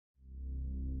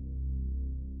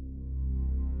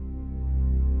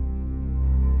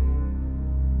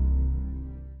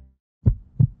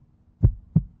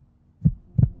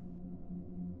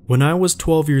When I was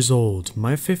 12 years old,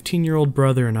 my 15-year-old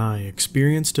brother and I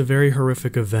experienced a very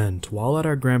horrific event while at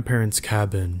our grandparents'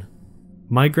 cabin.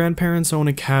 My grandparents own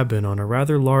a cabin on a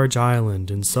rather large island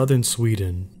in southern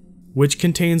Sweden, which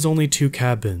contains only 2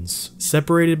 cabins,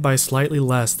 separated by slightly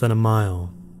less than a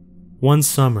mile. One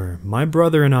summer, my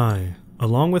brother and I,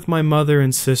 along with my mother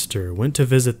and sister, went to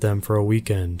visit them for a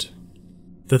weekend.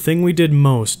 The thing we did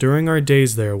most during our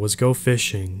days there was go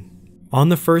fishing. On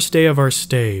the first day of our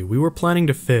stay, we were planning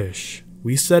to fish.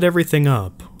 We set everything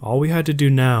up. All we had to do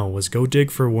now was go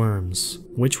dig for worms,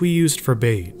 which we used for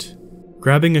bait.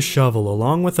 Grabbing a shovel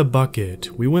along with a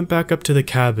bucket, we went back up to the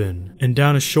cabin and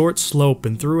down a short slope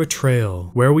and through a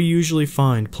trail where we usually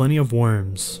find plenty of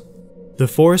worms. The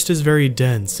forest is very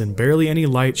dense and barely any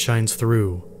light shines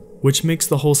through, which makes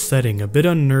the whole setting a bit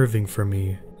unnerving for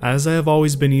me, as I have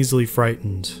always been easily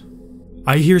frightened.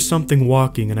 I hear something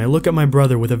walking and I look at my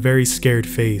brother with a very scared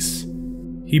face.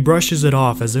 He brushes it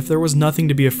off as if there was nothing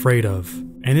to be afraid of,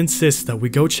 and insists that we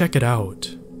go check it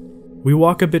out. We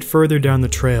walk a bit further down the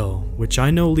trail, which I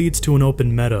know leads to an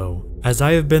open meadow, as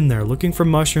I have been there looking for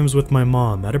mushrooms with my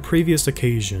mom at a previous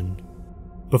occasion.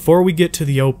 Before we get to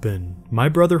the open, my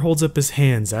brother holds up his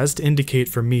hands as to indicate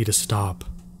for me to stop.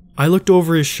 I looked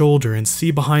over his shoulder and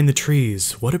see behind the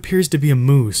trees what appears to be a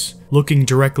moose looking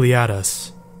directly at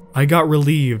us. I got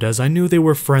relieved as I knew they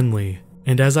were friendly,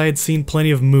 and as I had seen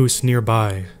plenty of moose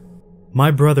nearby.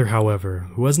 My brother, however,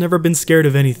 who has never been scared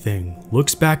of anything,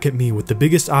 looks back at me with the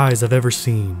biggest eyes I've ever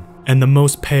seen, and the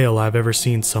most pale I've ever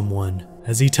seen someone,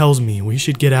 as he tells me we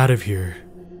should get out of here.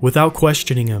 Without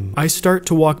questioning him, I start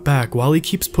to walk back while he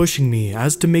keeps pushing me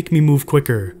as to make me move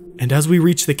quicker, and as we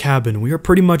reach the cabin, we are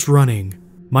pretty much running.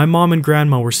 My mom and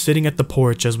grandma were sitting at the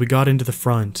porch as we got into the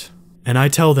front, and I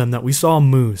tell them that we saw a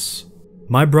moose.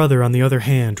 My brother, on the other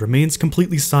hand, remains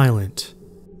completely silent.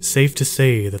 Safe to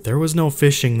say that there was no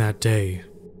fishing that day.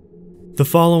 The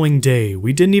following day,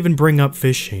 we didn't even bring up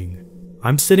fishing.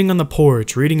 I'm sitting on the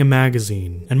porch reading a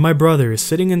magazine, and my brother is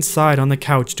sitting inside on the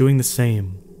couch doing the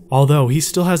same, although he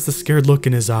still has the scared look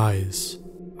in his eyes.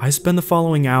 I spend the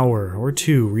following hour or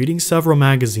 2 reading several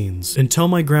magazines until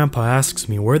my grandpa asks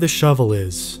me where the shovel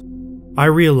is. I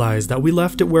realize that we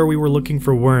left it where we were looking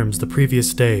for worms the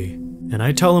previous day, and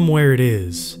I tell him where it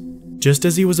is. Just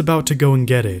as he was about to go and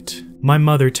get it, my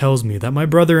mother tells me that my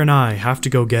brother and I have to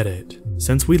go get it,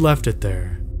 since we left it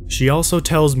there. She also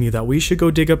tells me that we should go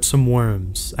dig up some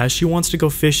worms, as she wants to go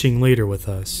fishing later with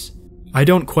us. I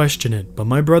don't question it, but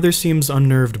my brother seems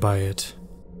unnerved by it.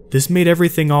 This made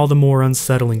everything all the more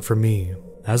unsettling for me,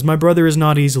 as my brother is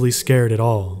not easily scared at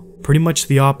all, pretty much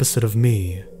the opposite of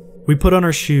me. We put on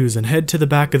our shoes and head to the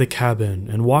back of the cabin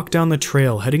and walk down the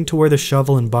trail heading to where the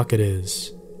shovel and bucket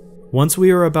is. Once we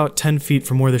are about 10 feet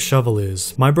from where the shovel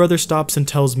is, my brother stops and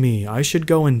tells me I should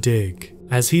go and dig,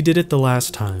 as he did it the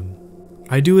last time.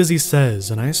 I do as he says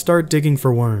and I start digging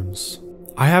for worms.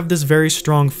 I have this very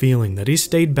strong feeling that he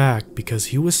stayed back because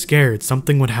he was scared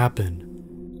something would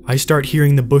happen. I start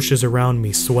hearing the bushes around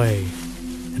me sway,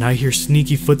 and I hear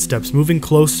sneaky footsteps moving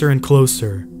closer and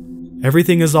closer.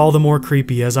 Everything is all the more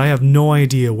creepy as I have no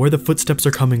idea where the footsteps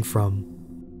are coming from.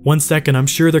 One second I'm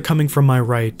sure they're coming from my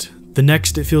right, the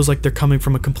next it feels like they're coming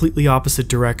from a completely opposite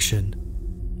direction.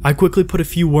 I quickly put a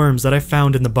few worms that I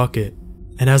found in the bucket,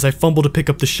 and as I fumble to pick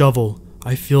up the shovel,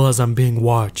 I feel as I'm being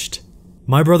watched.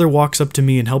 My brother walks up to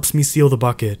me and helps me seal the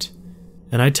bucket,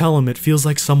 and I tell him it feels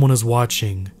like someone is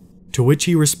watching, to which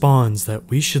he responds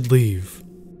that we should leave.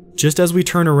 Just as we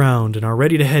turn around and are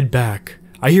ready to head back,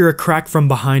 I hear a crack from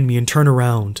behind me and turn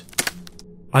around.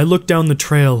 I look down the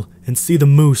trail and see the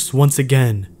moose once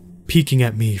again, peeking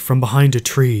at me from behind a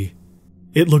tree.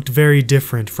 It looked very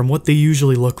different from what they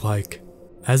usually look like,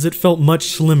 as it felt much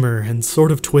slimmer and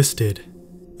sort of twisted.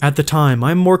 At the time,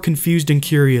 I'm more confused and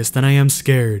curious than I am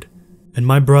scared, and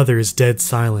my brother is dead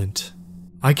silent.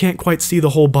 I can't quite see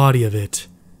the whole body of it,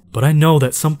 but I know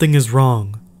that something is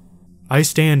wrong. I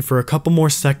stand for a couple more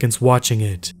seconds watching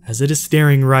it, as it is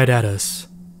staring right at us.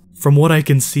 From what I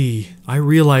can see, I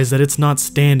realize that it's not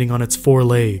standing on its 4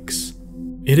 legs.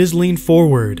 It is leaned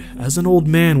forward, as an old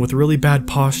man with really bad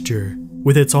posture,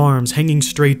 with its arms hanging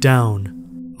straight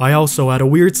down. I also had a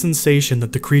weird sensation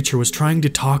that the creature was trying to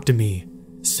talk to me,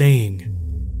 saying,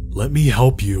 "Let me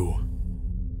help you."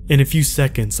 In a few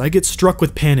seconds, I get struck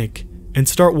with panic and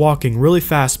start walking really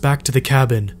fast back to the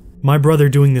cabin, my brother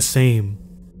doing the same.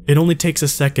 It only takes a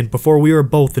second before we are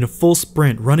both in a full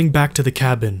sprint running back to the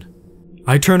cabin.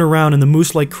 I turn around and the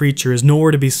moose-like creature is nowhere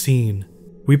to be seen.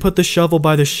 We put the shovel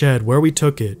by the shed where we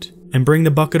took it, and bring the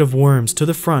bucket of worms to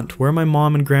the front where my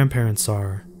mom and grandparents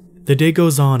are. The day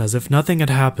goes on as if nothing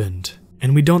had happened,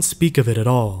 and we don't speak of it at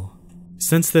all.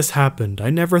 Since this happened,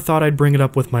 I never thought I'd bring it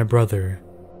up with my brother.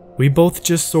 We both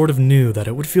just sort of knew that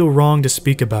it would feel wrong to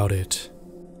speak about it,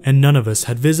 and none of us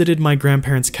had visited my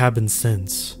grandparents' cabin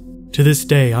since. To this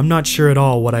day, I'm not sure at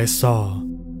all what I saw.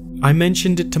 I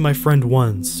mentioned it to my friend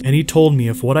once, and he told me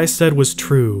if what I said was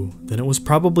true, then it was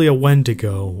probably a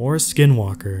Wendigo or a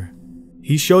Skinwalker.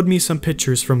 He showed me some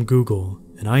pictures from Google,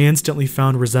 and I instantly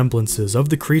found resemblances of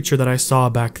the creature that I saw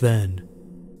back then.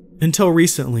 Until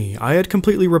recently, I had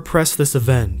completely repressed this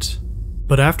event.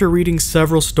 But after reading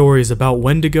several stories about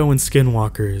Wendigo and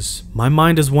Skinwalkers, my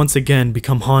mind has once again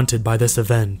become haunted by this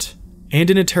event. And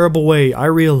in a terrible way, I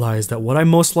realized that what I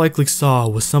most likely saw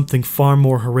was something far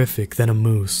more horrific than a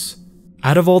moose.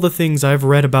 Out of all the things I've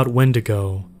read about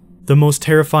Wendigo, the most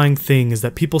terrifying thing is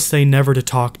that people say never to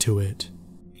talk to it.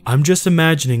 I'm just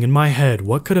imagining in my head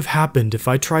what could have happened if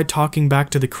I tried talking back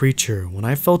to the creature when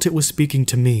I felt it was speaking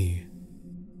to me.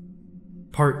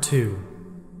 Part 2.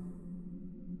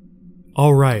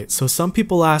 Alright, so some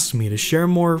people asked me to share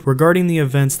more regarding the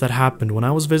events that happened when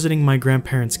I was visiting my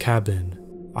grandparents' cabin.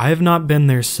 I have not been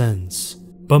there since,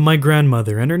 but my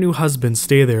grandmother and her new husband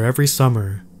stay there every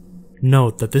summer.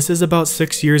 Note that this is about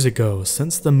 6 years ago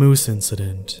since the moose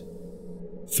incident.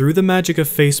 Through the magic of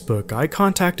Facebook, I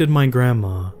contacted my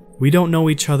grandma. We don't know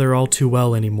each other all too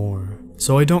well anymore,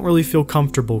 so I don't really feel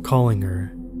comfortable calling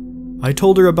her. I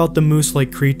told her about the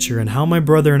moose-like creature and how my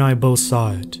brother and I both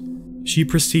saw it. She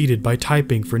proceeded by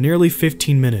typing for nearly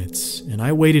 15 minutes, and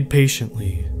I waited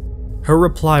patiently. Her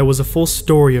reply was a full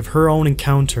story of her own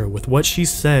encounter with what she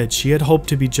said she had hoped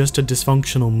to be just a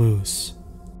dysfunctional moose.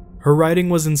 Her writing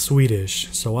was in Swedish,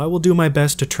 so I will do my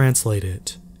best to translate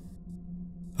it.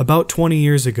 About 20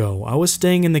 years ago, I was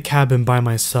staying in the cabin by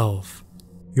myself.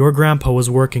 Your grandpa was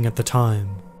working at the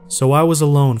time, so I was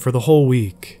alone for the whole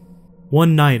week.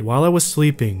 One night while I was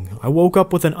sleeping, I woke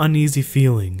up with an uneasy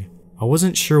feeling. I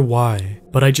wasn't sure why,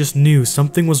 but I just knew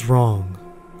something was wrong.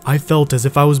 I felt as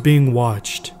if I was being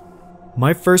watched.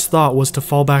 My first thought was to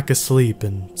fall back asleep,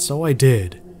 and so I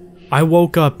did. I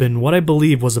woke up in what I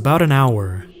believe was about an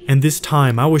hour, and this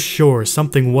time I was sure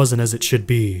something wasn't as it should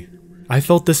be. I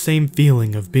felt the same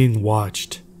feeling of being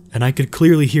watched, and I could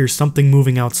clearly hear something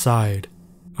moving outside.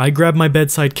 I grab my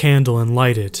bedside candle and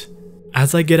light it.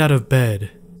 As I get out of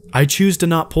bed, I choose to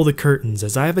not pull the curtains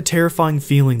as I have a terrifying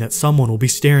feeling that someone will be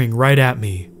staring right at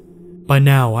me. By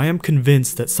now, I am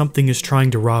convinced that something is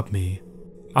trying to rob me.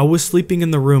 I was sleeping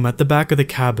in the room at the back of the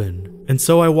cabin, and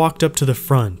so I walked up to the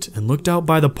front and looked out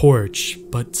by the porch,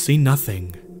 but see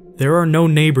nothing. There are no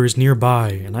neighbors nearby,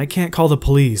 and I can't call the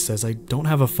police as I don't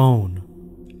have a phone.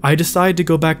 I decide to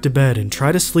go back to bed and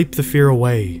try to sleep the fear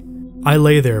away. I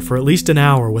lay there for at least an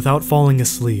hour without falling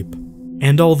asleep.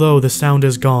 And although the sound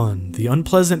is gone, the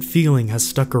unpleasant feeling has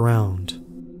stuck around.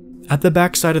 At the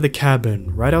backside of the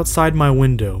cabin, right outside my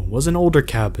window, was an older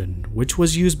cabin, which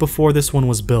was used before this one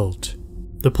was built.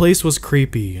 The place was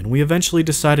creepy, and we eventually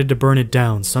decided to burn it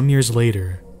down some years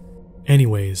later.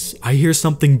 Anyways, I hear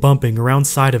something bumping around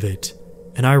side of it,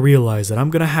 and I realize that I'm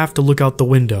gonna have to look out the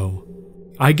window.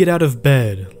 I get out of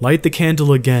bed, light the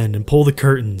candle again, and pull the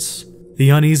curtains. The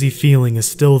uneasy feeling is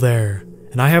still there,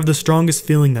 and I have the strongest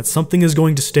feeling that something is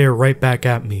going to stare right back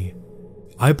at me.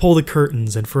 I pull the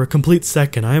curtains, and for a complete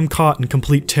second I am caught in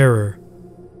complete terror.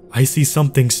 I see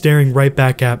something staring right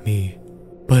back at me,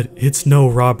 but it's no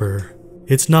robber.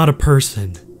 It's not a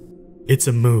person. It's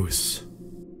a moose.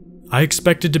 I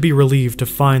expected to be relieved to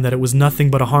find that it was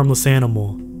nothing but a harmless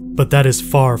animal, but that is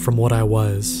far from what I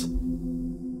was.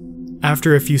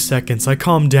 After a few seconds, I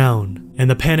calmed down, and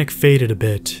the panic faded a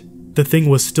bit. The thing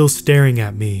was still staring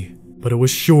at me, but it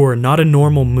was sure not a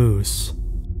normal moose.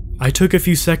 I took a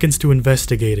few seconds to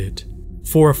investigate it.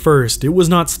 For a first, it was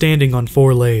not standing on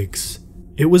 4 legs.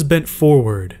 It was bent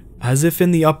forward, as if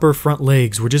in the upper front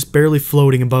legs were just barely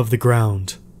floating above the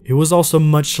ground. It was also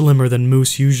much slimmer than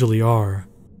moose usually are,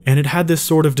 and it had this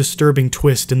sort of disturbing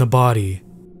twist in the body.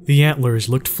 The antlers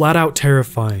looked flat out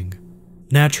terrifying.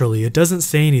 Naturally, it doesn't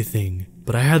say anything,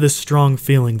 but I had this strong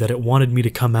feeling that it wanted me to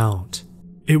come out.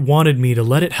 It wanted me to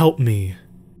let it help me.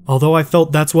 Although I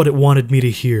felt that's what it wanted me to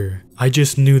hear, I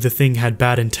just knew the thing had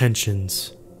bad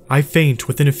intentions. I faint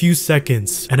within a few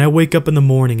seconds, and I wake up in the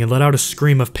morning and let out a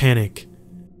scream of panic.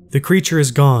 The creature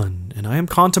is gone, and I am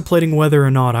contemplating whether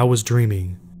or not I was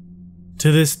dreaming.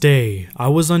 To this day, I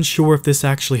was unsure if this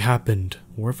actually happened,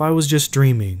 or if I was just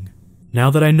dreaming. Now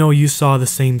that I know you saw the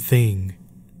same thing,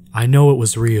 I know it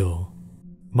was real.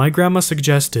 My grandma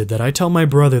suggested that I tell my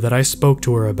brother that I spoke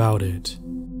to her about it,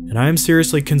 and I am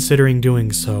seriously considering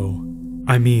doing so.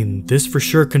 I mean, this for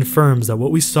sure confirms that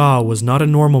what we saw was not a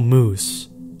normal moose.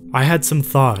 I had some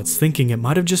thoughts thinking it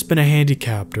might have just been a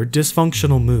handicapped or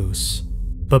dysfunctional moose,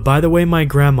 But by the way my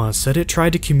grandma said it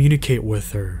tried to communicate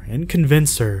with her and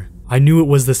convince her, I knew it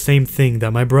was the same thing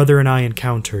that my brother and I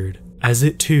encountered, as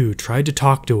it too tried to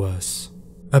talk to us.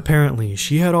 Apparently,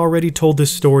 she had already told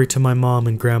this story to my mom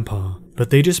and grandpa, but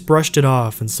they just brushed it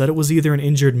off and said it was either an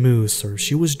injured moose or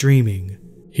she was dreaming.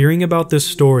 Hearing about this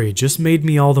story just made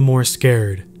me all the more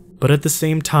scared, but at the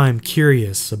same time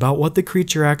curious about what the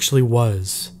creature actually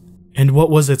was. And what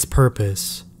was its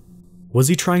purpose? Was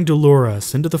he trying to lure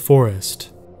us into the forest?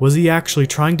 Was he actually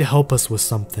trying to help us with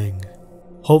something?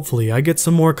 Hopefully I get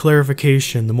some more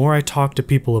clarification the more I talk to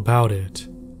people about it.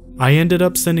 I ended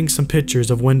up sending some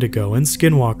pictures of Wendigo and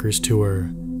Skinwalkers to her,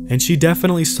 and she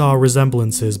definitely saw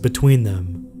resemblances between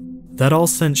them. That all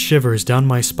sent shivers down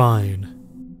my spine.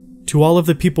 To all of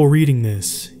the people reading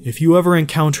this, if you ever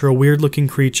encounter a weird-looking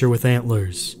creature with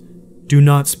antlers, do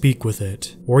not speak with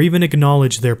it, or even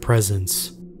acknowledge their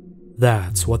presence.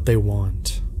 That's what they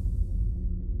want.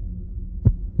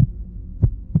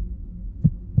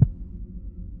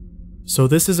 So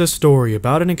this is a story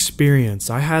about an experience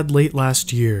I had late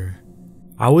last year.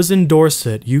 I was in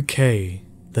Dorset, UK,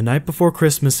 the night before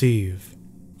Christmas Eve.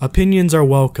 Opinions are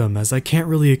welcome as I can't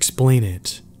really explain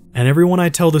it, and everyone I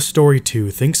tell the story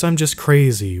to thinks I'm just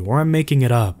crazy or I'm making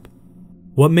it up.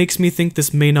 What makes me think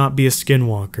this may not be a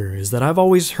skinwalker is that I've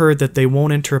always heard that they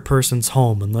won't enter a person's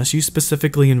home unless you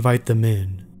specifically invite them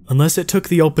in, unless it took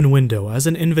the open window as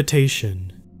an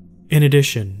invitation. In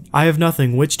addition, I have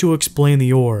nothing which to explain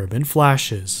the orb and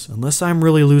flashes unless I'm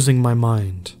really losing my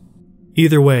mind.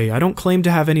 Either way, I don't claim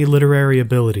to have any literary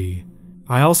ability.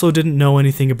 I also didn't know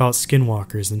anything about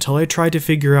skinwalkers until I tried to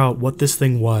figure out what this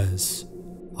thing was.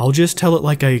 I'll just tell it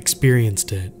like I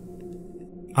experienced it.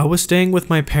 I was staying with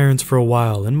my parents for a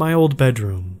while in my old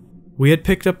bedroom. We had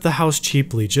picked up the house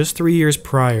cheaply just 3 years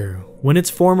prior, when its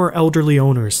former elderly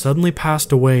owner suddenly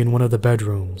passed away in one of the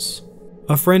bedrooms.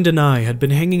 A friend and I had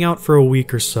been hanging out for a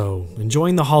week or so,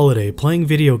 enjoying the holiday, playing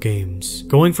video games,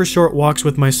 going for short walks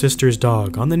with my sister's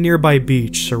dog on the nearby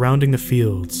beach surrounding the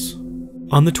fields.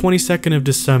 On the 22nd of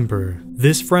December,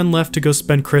 this friend left to go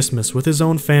spend Christmas with his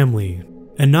own family,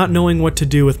 and not knowing what to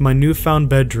do with my newfound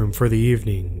bedroom for the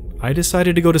evening, I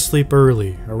decided to go to sleep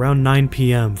early, around 9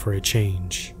 p.m. for a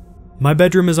change. My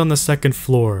bedroom is on the second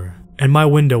floor, and my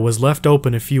window was left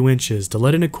open a few inches to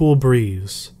let in a cool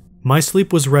breeze. My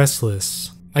sleep was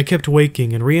restless. I kept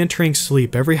waking and re-entering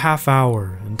sleep every half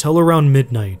hour until around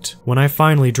midnight, when I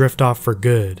finally drift off for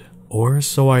good, or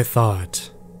so I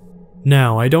thought.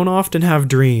 Now, I don't often have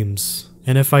dreams,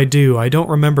 and if I do, I don't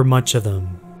remember much of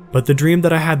them, but the dream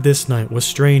that I had this night was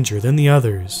stranger than the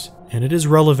others, and it is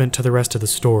relevant to the rest of the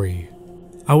story.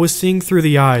 I was seeing through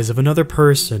the eyes of another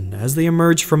person as they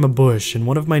emerged from a bush in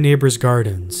one of my neighbor's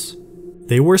gardens.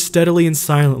 They were steadily and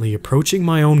silently approaching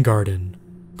my own garden,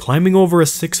 climbing over a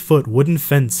 6-foot wooden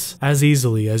fence as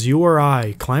easily as you or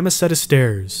I climb a set of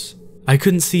stairs. I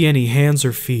couldn't see any hands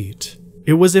or feet.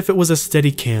 It was as if it was a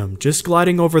Steadicam just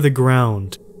gliding over the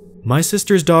ground. My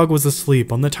sister's dog was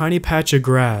asleep on the tiny patch of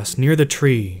grass near the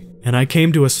tree, and I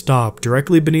came to a stop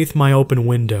directly beneath my open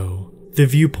window. The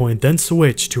viewpoint then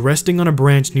switched to resting on a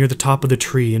branch near the top of the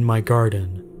tree in my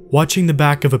garden, watching the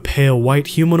back of a pale white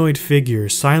humanoid figure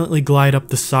silently glide up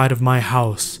the side of my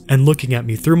house and looking at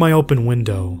me through my open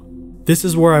window. This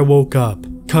is where I woke up,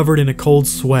 covered in a cold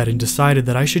sweat, and decided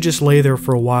that I should just lay there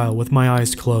for a while with my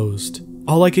eyes closed.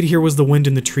 All I could hear was the wind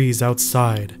in the trees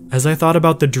outside, as I thought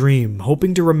about the dream,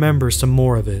 hoping to remember some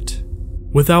more of it.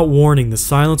 Without warning, the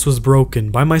silence was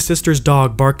broken by my sister's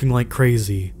dog barking like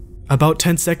crazy. About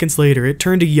 10 seconds later, it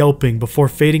turned to yelping before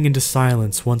fading into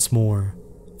silence once more.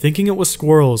 Thinking it was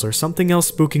squirrels or something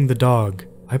else spooking the dog,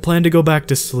 I planned to go back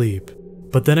to sleep,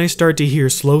 but then I start to hear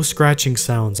slow scratching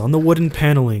sounds on the wooden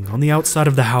paneling on the outside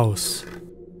of the house.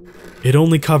 It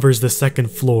only covers the second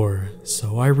floor,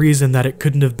 so I reasoned that it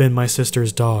couldn't have been my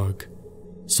sister's dog.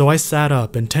 So I sat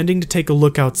up, intending to take a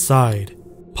look outside,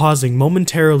 pausing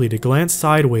momentarily to glance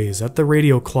sideways at the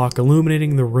radio clock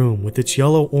illuminating the room with its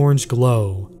yellow-orange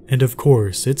glow, and of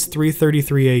course, it's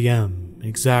 3:33 a.m.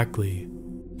 exactly.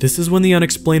 This is when the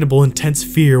unexplainable intense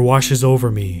fear washes over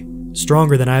me,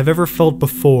 stronger than I have ever felt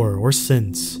before or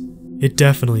since. It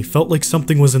definitely felt like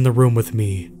something was in the room with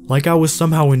me, like I was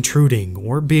somehow intruding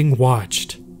or being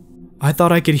watched. I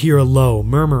thought I could hear a low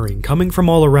murmuring coming from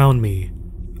all around me.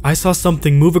 I saw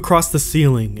something move across the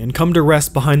ceiling and come to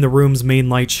rest behind the room's main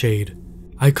light shade.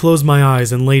 I closed my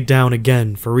eyes and laid down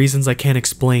again for reasons I can't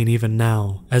explain even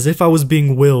now, as if I was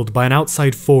being willed by an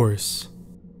outside force.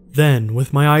 Then,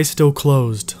 with my eyes still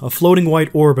closed, a floating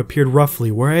white orb appeared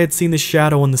roughly where I had seen the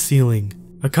shadow on the ceiling,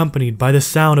 accompanied by the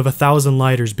sound of 1,000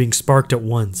 lighters being sparked at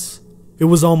once. It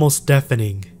was almost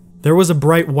deafening. There was a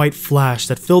bright white flash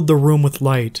that filled the room with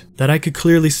light that I could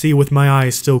clearly see with my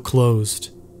eyes still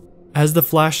closed. As the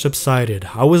flash subsided,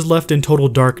 I was left in total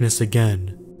darkness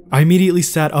again. I immediately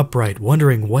sat upright,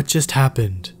 wondering what just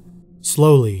happened.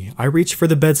 Slowly, I reached for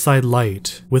the bedside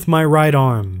light with my right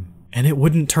arm, and it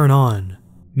wouldn't turn on.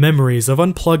 Memories of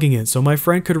unplugging it so my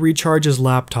friend could recharge his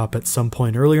laptop at some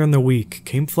point earlier in the week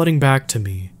came flooding back to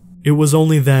me. It was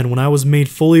only then when I was made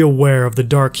fully aware of the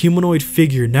dark humanoid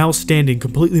figure now standing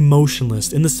completely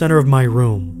motionless in the center of my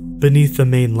room, beneath the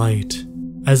main light,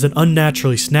 as it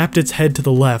unnaturally snapped its head to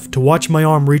the left to watch my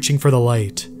arm reaching for the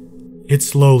light. It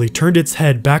slowly turned its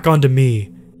head back onto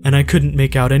me, and I couldn't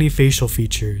make out any facial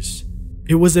features.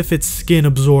 It was as if its skin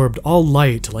absorbed all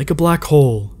light like a black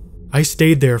hole. I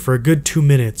stayed there for a good 2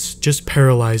 minutes, just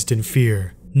paralyzed in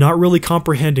fear, not really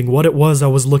comprehending what it was I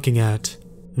was looking at.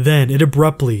 Then it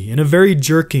abruptly, in a very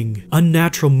jerking,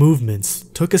 unnatural movements,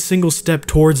 took a single step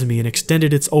towards me and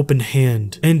extended its open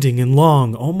hand, ending in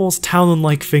long, almost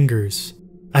talon-like fingers.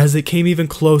 As it came even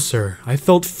closer, I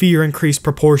felt fear increase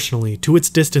proportionally to its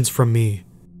distance from me.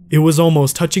 It was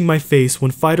almost touching my face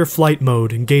when fight or flight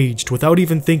mode engaged. Without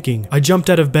even thinking, I jumped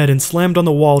out of bed and slammed on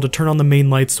the wall to turn on the main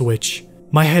light switch.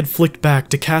 My head flicked back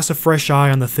to cast a fresh eye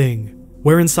on the thing,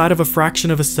 where inside of a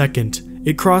fraction of a second,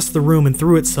 it crossed the room and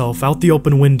threw itself out the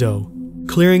open window,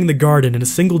 clearing the garden in a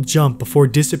single jump before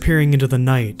disappearing into the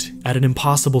night at an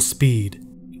impossible speed.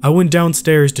 I went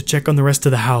downstairs to check on the rest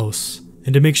of the house,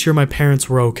 and to make sure my parents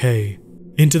were okay.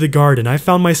 Into the garden, I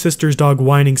found my sister's dog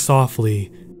whining softly,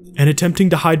 and attempting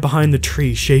to hide behind the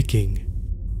tree, shaking.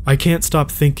 I can't stop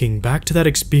thinking back to that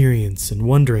experience and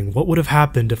wondering what would have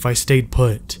happened if I stayed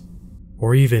put,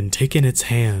 or even taken its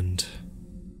hand.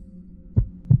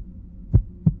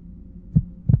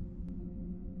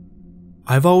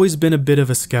 I've always been a bit of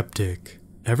a skeptic,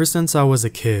 ever since I was a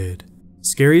kid.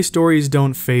 Scary stories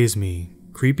don't faze me,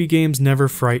 creepy games never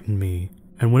frighten me,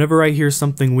 and whenever I hear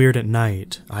something weird at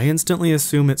night, I instantly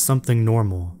assume it's something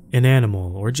normal, an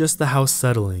animal, or just the house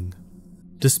settling.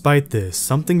 Despite this,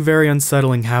 something very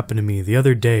unsettling happened to me the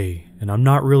other day, and I'm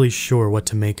not really sure what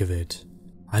to make of it.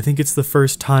 I think it's the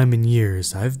first time in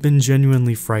years I've been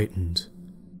genuinely frightened.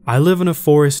 I live in a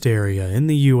forest area in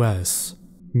the US.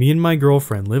 Me and my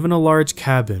girlfriend live in a large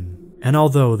cabin, and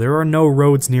although there are no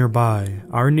roads nearby,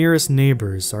 our nearest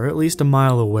neighbors are at least a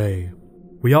mile away.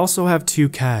 We also have 2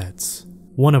 cats,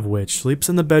 one of which sleeps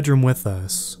in the bedroom with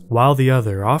us, while the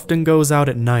other often goes out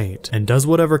at night and does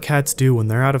whatever cats do when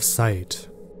they're out of sight.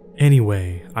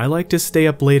 Anyway, I like to stay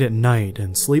up late at night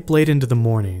and sleep late into the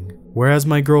morning, whereas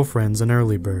my girlfriend's an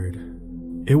early bird.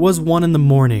 It was 1 in the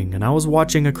morning and I was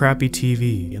watching a crappy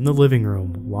TV in the living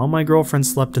room while my girlfriend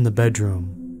slept in the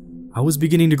bedroom. I was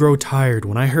beginning to grow tired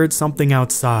when I heard something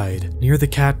outside, near the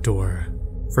cat door.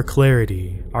 For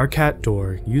clarity, our cat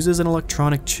door uses an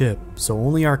electronic chip, so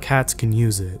only our cats can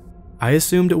use it. I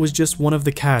assumed it was just one of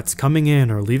the cats coming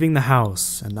in or leaving the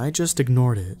house, and I just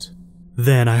ignored it.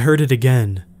 Then I heard it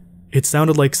again. It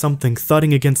sounded like something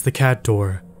thudding against the cat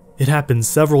door. It happened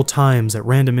several times at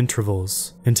random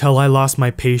intervals, until I lost my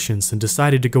patience and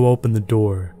decided to go open the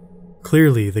door.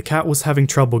 Clearly, the cat was having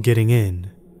trouble getting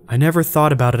in. I never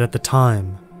thought about it at the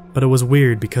time, but it was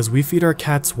weird because we feed our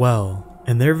cats well,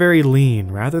 and they're very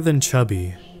lean rather than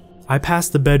chubby. I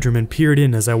passed the bedroom and peered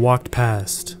in as I walked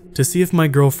past, to see if my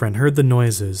girlfriend heard the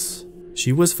noises.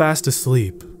 She was fast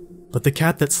asleep, but the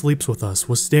cat that sleeps with us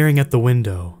was staring at the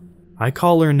window. I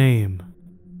call her name.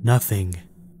 Nothing.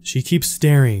 She keeps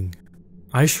staring.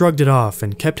 I shrugged it off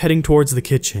and kept heading towards the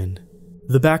kitchen.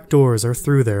 The back doors are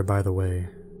through there, by the way.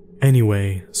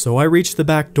 Anyway, so I reached the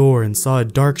back door and saw a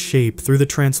dark shape through the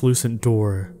translucent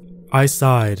door. I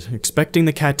sighed, expecting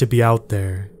the cat to be out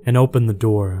there, and opened the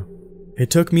door.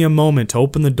 It took me a moment to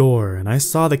open the door, and I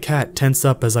saw the cat tense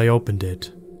up as I opened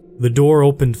it. The door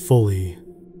opened fully.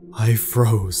 I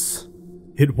froze.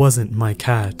 It wasn't my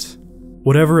cat.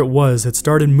 Whatever it was had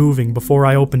started moving before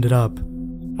I opened it up.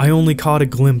 I only caught a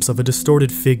glimpse of a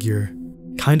distorted figure,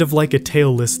 kind of like a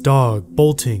tailless dog,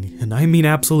 bolting, and I mean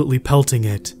absolutely pelting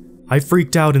it. I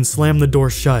freaked out and slammed the door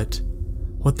shut.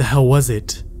 What the hell was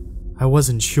it? I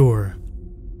wasn't sure.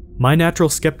 My natural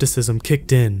skepticism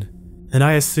kicked in, and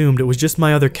I assumed it was just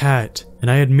my other cat,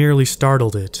 and I had merely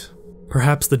startled it.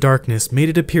 Perhaps the darkness made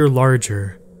it appear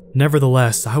larger.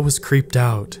 Nevertheless, I was creeped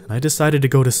out, and I decided to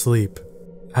go to sleep.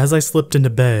 As I slipped into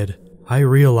bed, I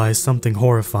realized something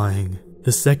horrifying.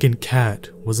 The second cat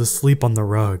was asleep on the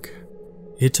rug.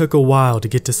 It took a while to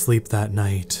get to sleep that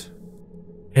night.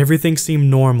 Everything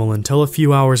seemed normal until a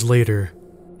few hours later.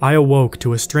 I awoke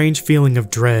to a strange feeling of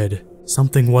dread.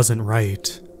 Something wasn't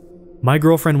right. My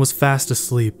girlfriend was fast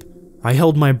asleep. I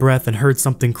held my breath and heard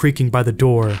something creaking by the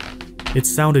door. It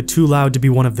sounded too loud to be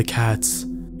one of the cats.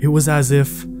 It was as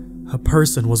if a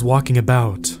person was walking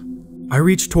about. I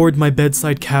reached toward my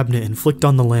bedside cabinet and flicked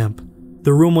on the lamp.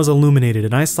 The room was illuminated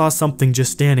and I saw something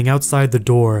just standing outside the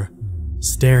door,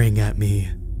 staring at me.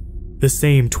 The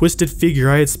same twisted figure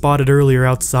I had spotted earlier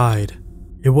outside.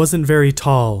 It wasn't very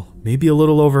tall, maybe a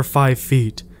little over 5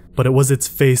 feet, but it was its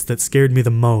face that scared me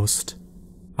the most.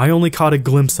 I only caught a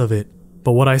glimpse of it,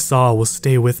 but what I saw will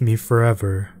stay with me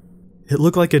forever. It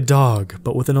looked like a dog,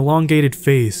 but with an elongated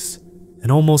face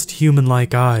and almost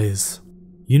human-like eyes.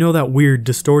 You know that weird,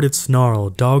 distorted snarl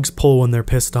dogs pull when they're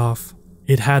pissed off?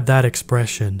 It had that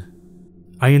expression.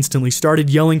 I instantly started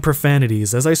yelling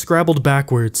profanities as I scrabbled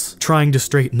backwards, trying to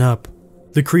straighten up.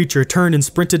 The creature turned and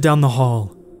sprinted down the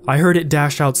hall. I heard it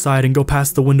dash outside and go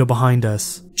past the window behind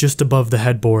us, just above the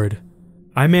headboard.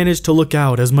 I managed to look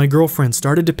out as my girlfriend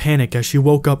started to panic as she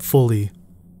woke up fully.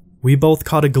 We both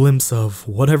caught a glimpse of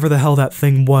whatever the hell that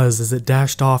thing was as it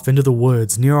dashed off into the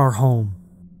woods near our home.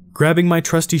 Grabbing my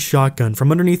trusty shotgun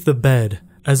from underneath the bed,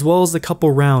 as well as a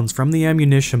couple rounds from the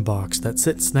ammunition box that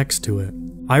sits next to it,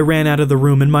 I ran out of the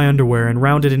room in my underwear and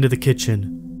rounded into the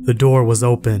kitchen. The door was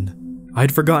open.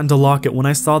 I'd forgotten to lock it when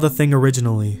I saw the thing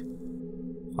originally.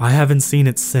 I haven't seen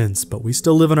it since, but we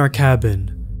still live in our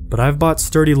cabin. But I've bought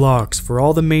sturdy locks for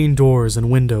all the main doors and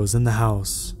windows in the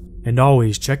house, and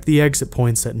always check the exit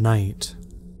points at night.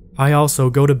 I also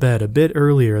go to bed a bit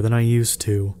earlier than I used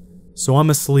to, so I'm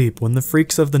asleep when the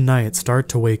freaks of the night start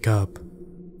to wake up.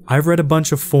 I've read a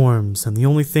bunch of forums, and the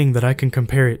only thing that I can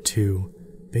compare it to,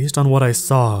 based on what I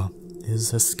saw,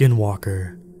 is a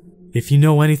Skinwalker. If you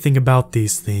know anything about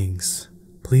these things,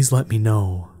 please let me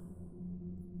know.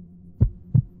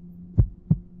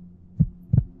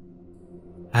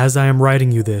 As I am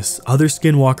writing you this, other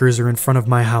Skinwalkers are in front of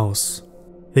my house.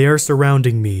 They are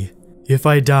surrounding me. If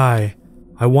I die,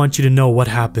 I want you to know what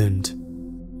happened.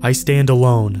 I stand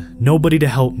alone, nobody to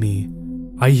help me.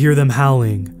 I hear them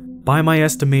howling. By my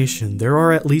estimation, there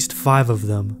are at least 5 of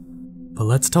them. But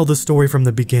let's tell the story from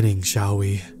the beginning, shall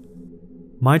we?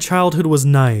 My childhood was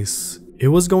nice. It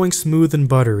was going smooth and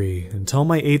buttery until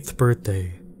my 8th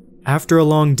birthday. After a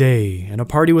long day and a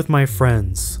party with my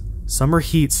friends, summer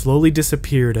heat slowly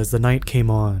disappeared as the night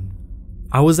came on.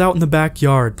 I was out in the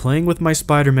backyard playing with my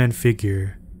Spider-Man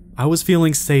figure. I was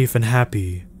feeling safe and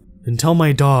happy, until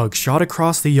my dog shot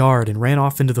across the yard and ran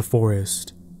off into the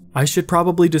forest. I should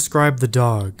probably describe the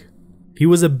dog. He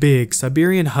was a big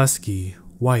Siberian Husky,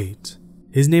 white.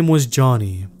 His name was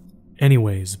Johnny.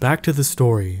 Anyways, back to the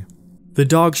story. The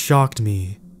dog shocked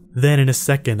me. Then in a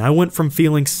second, I went from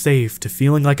feeling safe to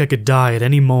feeling like I could die at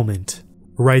any moment.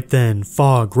 Right then,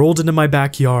 fog rolled into my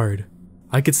backyard.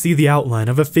 I could see the outline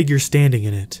of a figure standing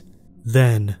in it.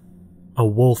 Then, a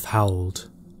wolf howled.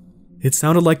 It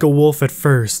sounded like a wolf at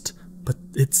first, but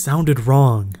it sounded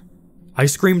wrong. I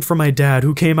screamed for my dad,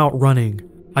 who came out running.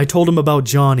 I told him about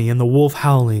Johnny and the wolf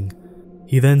howling.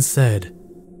 He then said,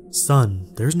 "Son,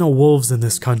 there's no wolves in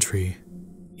this country."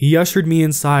 He ushered me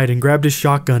inside and grabbed his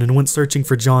shotgun and went searching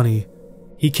for Johnny.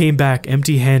 He came back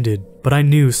empty-handed, but I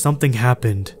knew something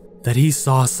happened. That he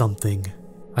saw something.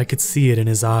 I could see it in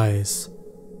his eyes.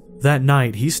 That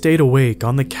night, he stayed awake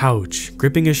on the couch,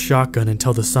 gripping his shotgun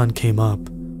until the sun came up.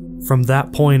 From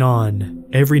that point on,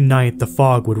 every night the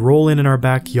fog would roll in our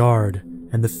backyard,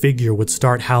 and the figure would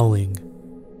start howling.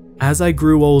 As I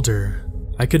grew older,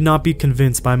 I could not be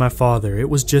convinced by my father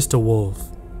it was just a wolf.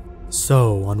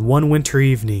 So, on one winter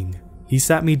evening, he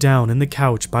sat me down in the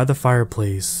couch by the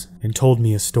fireplace and told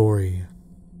me a story.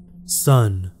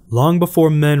 "Son, long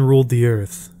before men ruled the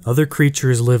earth, other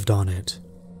creatures lived on it.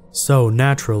 So,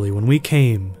 naturally, when we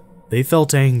came, they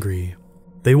felt angry.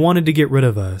 They wanted to get rid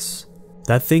of us.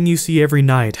 That thing you see every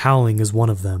night howling is one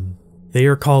of them. They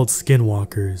are called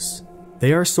Skinwalkers.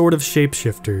 They are sort of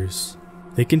shapeshifters.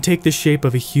 They can take the shape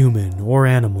of a human or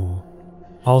animal.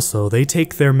 Also, they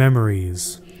take their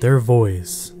memories, their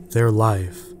voice, their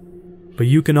life. But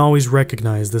you can always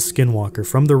recognize the Skinwalker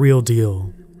from the real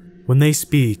deal. When they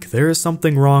speak, there is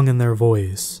something wrong in their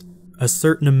voice, a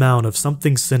certain amount of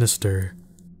something sinister.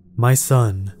 My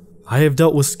son, I have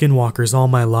dealt with Skinwalkers all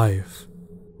my life.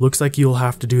 Looks like you'll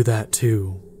have to do that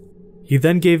too." He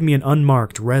then gave me an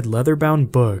unmarked red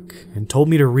leather-bound book and told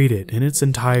me to read it in its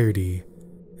entirety.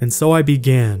 And so I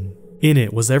began. In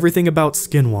it was everything about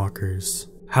Skinwalkers.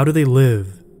 How do they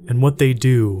live, and what they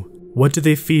do, what do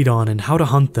they feed on, and how to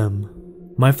hunt them.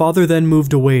 My father then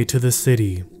moved away to the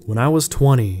city when I was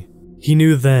 20. He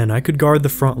knew then I could guard the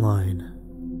front line.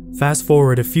 Fast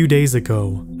forward a few days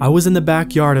ago, I was in the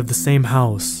backyard of the same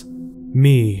house.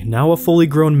 Me, now a fully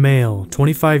grown male,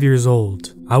 25 years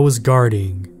old, I was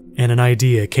guarding, and an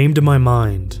idea came to my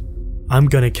mind. I'm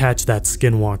gonna catch that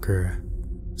Skinwalker.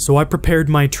 So I prepared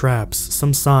my traps,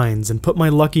 some signs, and put my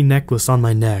lucky necklace on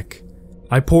my neck.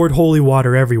 I poured holy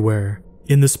water everywhere,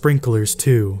 in the sprinklers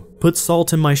too, put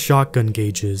salt in my shotgun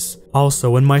gauges,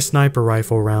 also in my sniper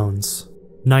rifle rounds.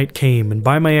 Night came, and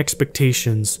by my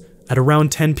expectations, at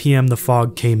around 10 PM the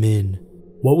fog came in.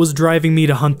 What was driving me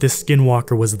to hunt this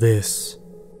Skinwalker was this.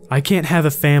 I can't have a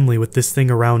family with this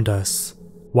thing around us.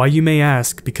 Why, you may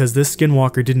ask, because this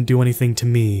Skinwalker didn't do anything to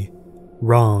me.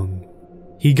 Wrong.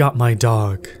 He got my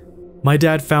dog. My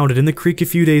dad found it in the creek a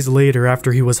few days later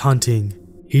after he was hunting.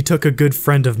 He took a good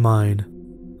friend of mine.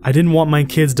 I didn't want my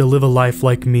kids to live a life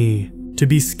like me, to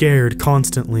be scared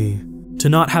constantly, to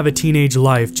not have a teenage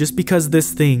life just because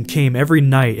this thing came every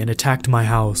night and attacked my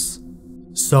house.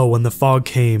 So when the fog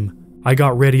came, I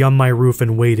got ready on my roof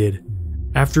and waited.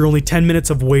 After only 10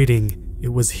 minutes of waiting, it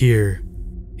was here.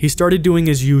 He started doing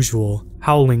as usual,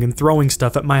 howling and throwing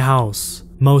stuff at my house,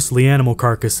 mostly animal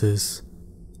carcasses.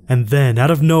 And then,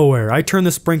 out of nowhere, I turned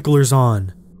the sprinklers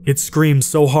on. It screamed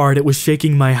so hard it was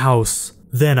shaking my house.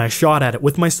 Then I shot at it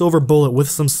with my silver bullet with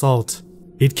some salt.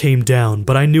 It came down,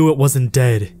 but I knew it wasn't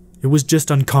dead. It was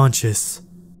just unconscious.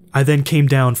 I then came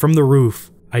down from the roof.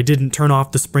 I didn't turn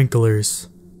off the sprinklers.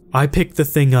 I picked the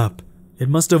thing up. It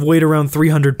must have weighed around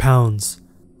 300 pounds.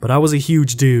 But I was a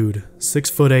huge dude,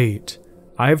 6'8".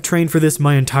 I have trained for this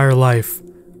my entire life.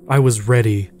 I was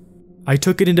ready. I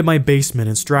took it into my basement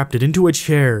and strapped it into a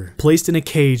chair, placed in a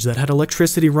cage that had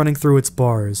electricity running through its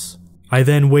bars. I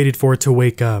then waited for it to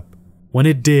wake up. When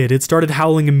it did, it started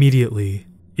howling immediately.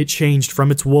 It changed from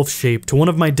its wolf shape to one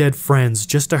of my dead friends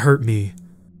just to hurt me.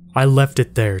 I left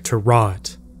it there to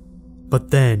rot. But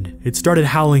then, it started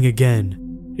howling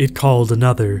again. It called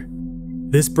another.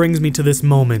 This brings me to this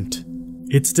moment.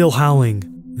 It's still howling.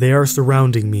 They are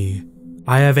surrounding me.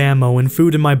 I have ammo and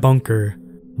food in my bunker.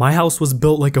 My house was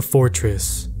built like a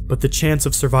fortress, but the chance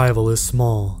of survival is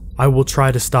small. I will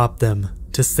try to stop them,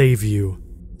 to save you.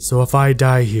 So if I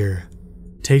die here,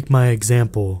 take my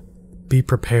example. Be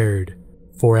prepared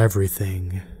for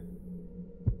everything.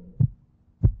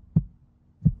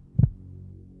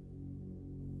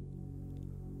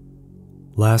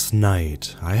 Last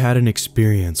night, I had an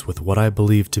experience with what I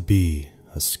believe to be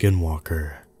a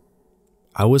Skinwalker.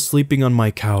 I was sleeping on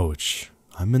my couch.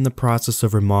 I'm in the process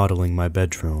of remodeling my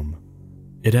bedroom.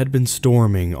 It had been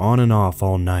storming on and off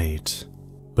all night,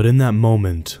 but in that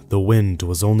moment, the wind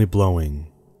was only blowing.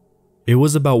 It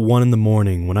was about 1 in the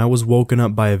morning when I was woken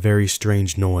up by a very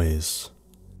strange noise.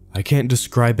 I can't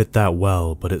describe it that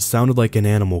well, but it sounded like an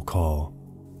animal call,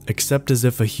 except as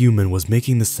if a human was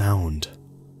making the sound.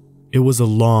 It was a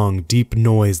long, deep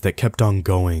noise that kept on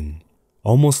going,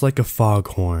 almost like a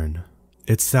foghorn.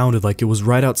 It sounded like it was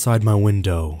right outside my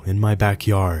window, in my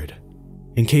backyard.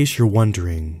 In case you're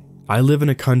wondering, I live in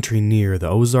a country near the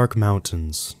Ozark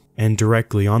Mountains, and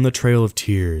directly on the Trail of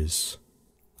Tears.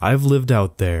 I've lived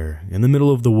out there, in the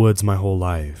middle of the woods my whole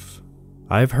life.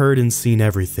 I've heard and seen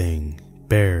everything: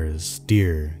 bears,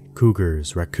 deer,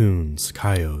 cougars, raccoons,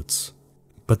 coyotes.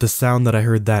 But the sound that I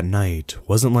heard that night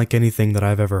wasn't like anything that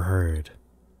I've ever heard.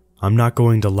 I'm not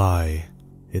going to lie,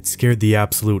 it scared the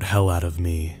absolute hell out of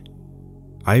me.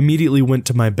 I immediately went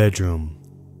to my bedroom.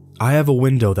 I have a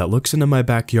window that looks into my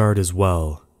backyard as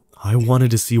well. I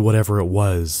wanted to see whatever it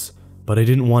was, but I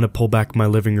didn't want to pull back my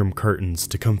living room curtains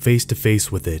to come face to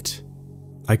face with it.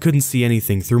 I couldn't see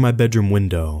anything through my bedroom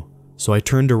window, so I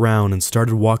turned around and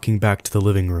started walking back to the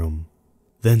living room.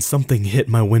 Then something hit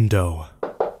my window.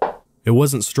 It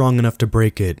wasn't strong enough to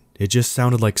break it, it just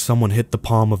sounded like someone hit the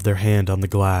palm of their hand on the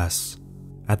glass.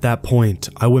 At that point,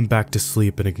 I went back to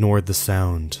sleep and ignored the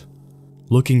sound.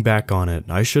 Looking back on it,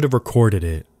 I should have recorded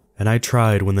it, and I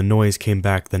tried when the noise came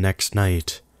back the next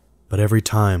night, but every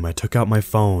time I took out my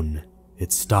phone,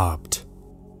 it stopped.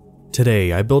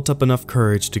 Today, I built up enough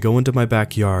courage to go into my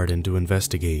backyard and to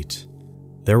investigate.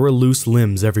 There were loose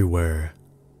limbs everywhere.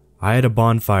 I had a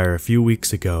bonfire a few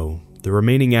weeks ago. The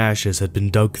remaining ashes had been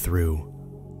dug through,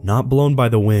 not blown by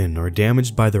the wind or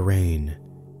damaged by the rain.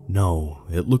 No,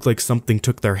 it looked like something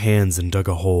took their hands and dug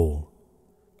a hole.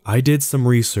 I did some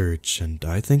research, and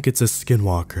I think it's a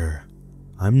Skinwalker.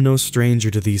 I'm no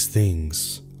stranger to these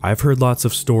things. I've heard lots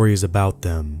of stories about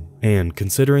them, and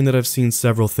considering that I've seen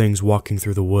several things walking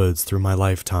through the woods through my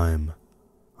lifetime,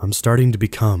 I'm starting to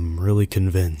become really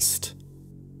convinced.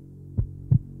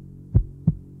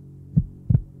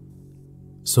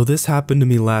 So this happened to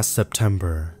me last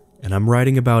September, and I'm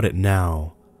writing about it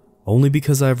now, only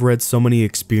because I've read so many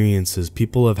experiences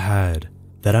people have had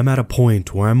that I'm at a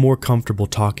point where I'm more comfortable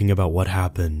talking about what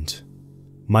happened.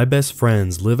 My best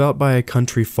friends live out by a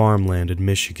country farmland in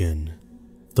Michigan.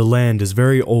 The land is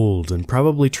very old and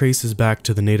probably traces back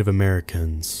to the Native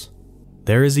Americans.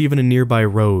 There is even a nearby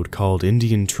road called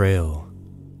Indian Trail.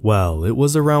 Well, it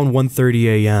was around 1:30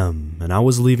 a.m. and I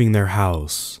was leaving their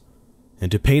house.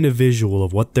 And to paint a visual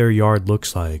of what their yard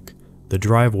looks like, the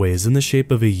driveway is in the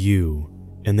shape of a U,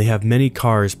 and they have many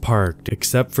cars parked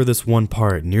except for this one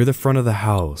part near the front of the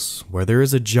house where there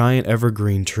is a giant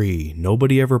evergreen tree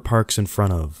nobody ever parks in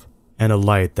front of, and a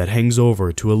light that hangs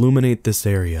over to illuminate this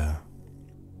area.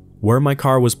 Where my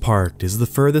car was parked is the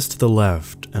furthest to the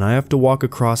left, and I have to walk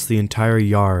across the entire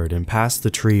yard and past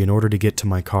the tree in order to get to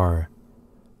my car.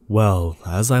 Well,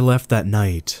 as I left that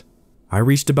night, I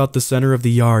reached about the center of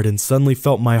the yard and suddenly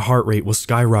felt my heart rate was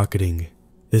skyrocketing.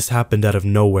 This happened out of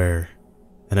nowhere,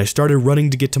 and I started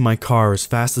running to get to my car as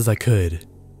fast as I could.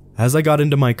 As I got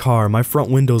into my car, my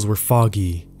front windows were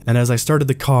foggy, and as I started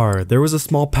the car, there was a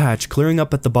small patch clearing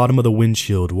up at the bottom of the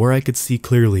windshield where I could see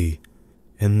clearly.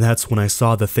 And that's when I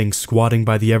saw the thing squatting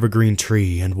by the evergreen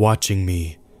tree and watching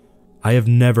me. I have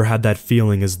never had that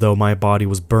feeling as though my body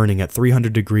was burning at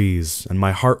 300 degrees and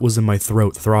my heart was in my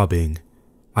throat throbbing.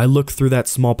 I looked through that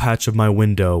small patch of my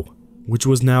window, which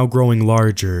was now growing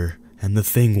larger, and the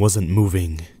thing wasn't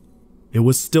moving. It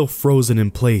was still frozen in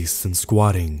place and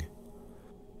squatting.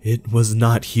 It was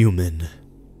not human,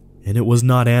 and it was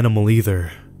not animal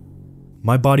either.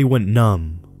 My body went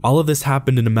numb. All of this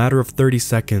happened in a matter of 30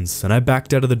 seconds, and I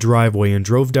backed out of the driveway and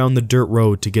drove down the dirt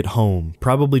road to get home,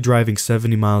 probably driving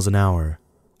 70 miles an hour.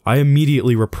 I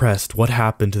immediately repressed what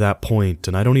happened to that point,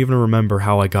 and I don't even remember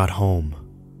how I got home.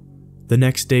 The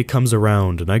next day comes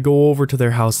around, and I go over to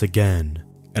their house again,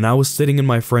 and I was sitting in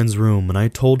my friend's room, and I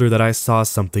told her that I saw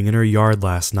something in her yard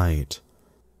last night.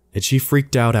 And she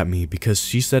freaked out at me because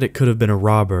she said it could have been a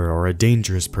robber or a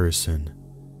dangerous person.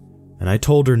 And I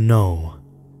told her no.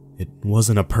 It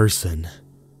wasn't a person.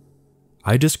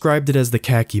 I described it as the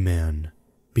khaki man,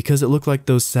 because it looked like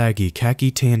those saggy khaki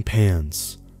tan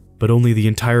pants, but only the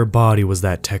entire body was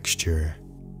that texture.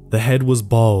 The head was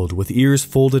bald with ears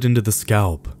folded into the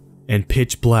scalp, and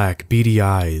pitch black beady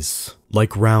eyes,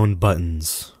 like round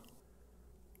buttons.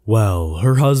 Well,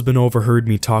 her husband overheard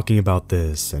me talking about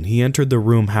this, and he entered the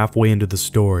room halfway into the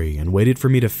story and waited for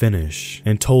me to finish,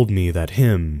 and told me that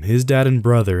him, his dad and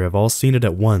brother have all seen it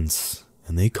at once,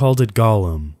 and they called it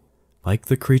Gollum, like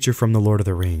the creature from the Lord of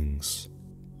the Rings.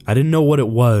 I didn't know what it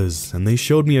was, and they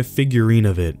showed me a figurine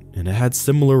of it, and it had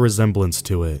similar resemblance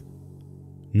to it.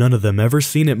 None of them ever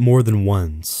seen it more than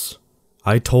once.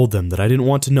 I told them that I didn't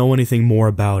want to know anything more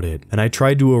about it, and I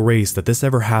tried to erase that this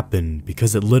ever happened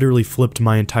because it literally flipped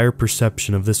my entire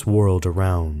perception of this world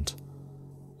around.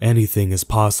 Anything is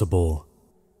possible.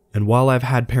 And while I've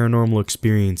had paranormal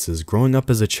experiences growing up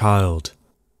as a child,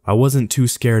 I wasn't too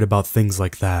scared about things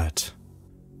like that.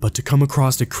 But to come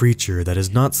across a creature that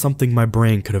is not something my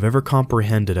brain could have ever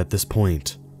comprehended at this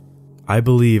point, I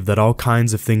believe that all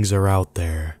kinds of things are out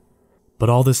there. But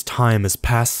all this time has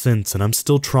passed since and I'm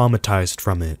still traumatized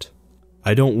from it.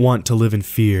 I don't want to live in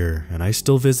fear, and I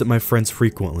still visit my friends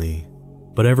frequently.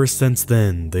 But ever since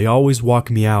then, they always walk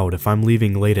me out if I'm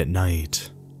leaving late at night.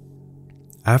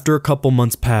 After a couple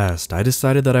months passed, I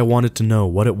decided that I wanted to know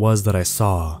what it was that I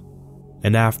saw.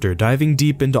 And after diving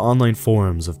deep into online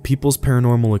forums of people's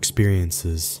paranormal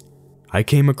experiences, I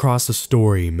came across a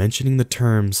story mentioning the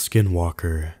term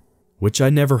Skinwalker, which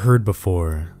I never heard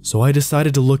before, so I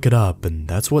decided to look it up, and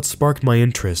that's what sparked my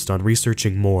interest on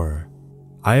researching more.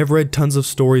 I have read tons of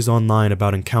stories online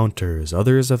about encounters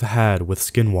others have had with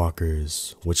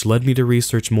skinwalkers, which led me to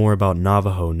research more about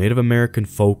Navajo Native American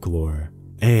folklore,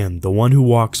 and the one who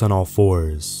walks on all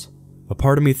fours. A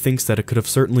part of me thinks that it could have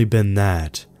certainly been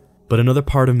that, but another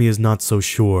part of me is not so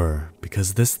sure,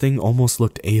 because this thing almost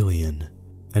looked alien,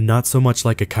 and not so much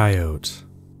like a coyote,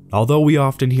 although we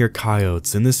often hear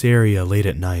coyotes in this area late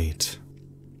at night.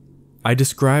 I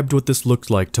described what this looked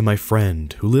like to my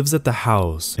friend who lives at the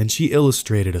house, and she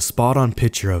illustrated a spot-on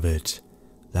picture of it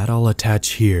that I'll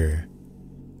attach here.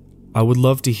 I would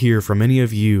love to hear from any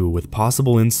of you with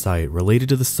possible insight related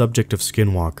to the subject of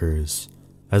skinwalkers,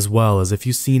 as well as if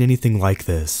you've seen anything like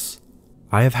this.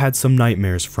 I have had some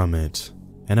nightmares from it,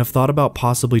 and have thought about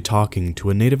possibly talking to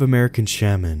a Native American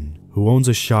shaman who owns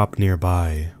a shop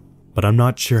nearby. But I'm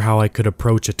not sure how I could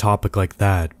approach a topic like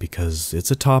that because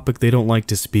it's a topic they don't like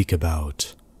to speak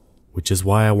about, which is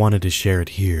why I wanted to share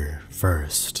it here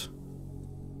first.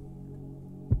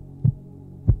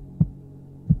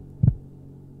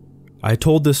 I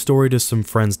told this story to some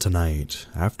friends tonight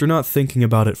after not thinking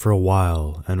about it for a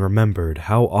while and remembered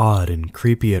how odd and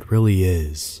creepy it really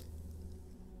is.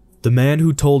 The man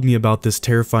who told me about this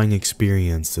terrifying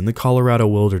experience in the Colorado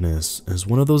wilderness is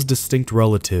one of those distinct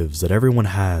relatives that everyone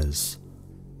has.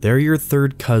 They're your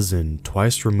third cousin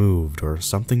twice removed or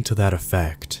something to that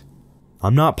effect.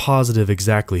 I'm not positive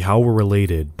exactly how we're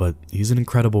related, but he's an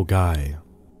incredible guy.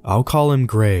 I'll call him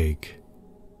Greg.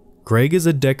 Greg is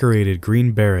a decorated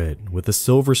green beret with a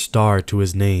silver star to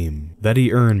his name that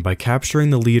he earned by capturing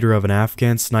the leader of an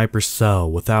Afghan sniper cell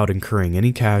without incurring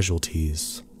any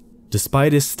casualties.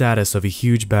 Despite his status of a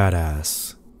huge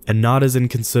badass, and not his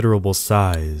inconsiderable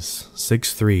size,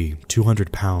 6'3",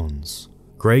 200 pounds,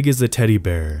 Greg is a teddy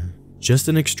bear, just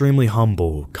an extremely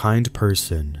humble, kind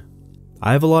person.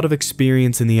 I have a lot of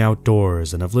experience in the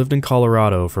outdoors and have lived in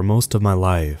Colorado for most of my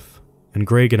life, and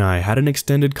Greg and I had an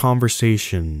extended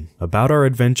conversation about our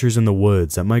adventures in the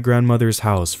woods at my grandmother's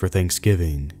house for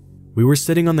Thanksgiving. We were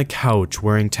sitting on the couch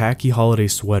wearing tacky holiday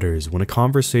sweaters when a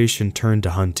conversation turned to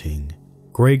hunting.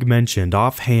 Greg mentioned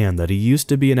offhand that he used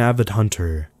to be an avid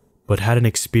hunter, but had an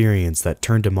experience that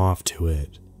turned him off to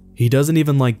it. He doesn't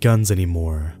even like guns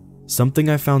anymore, something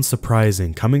I found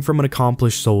surprising coming from an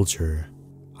accomplished soldier.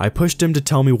 I pushed him to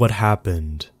tell me what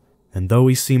happened, and though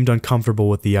he seemed uncomfortable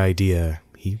with the idea,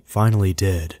 he finally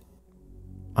did.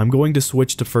 I'm going to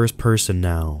switch to first person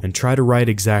now and try to write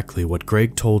exactly what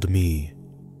Greg told me.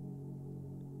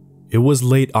 It was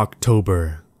late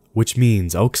October, which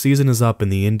means elk season is up in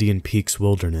the Indian Peaks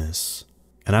wilderness,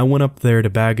 and I went up there to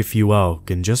bag a few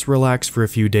elk and just relax for a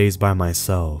few days by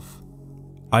myself.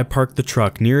 I parked the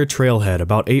truck near a trailhead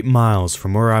about 8 miles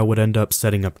from where I would end up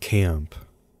setting up camp,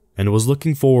 and was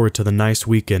looking forward to the nice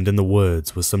weekend in the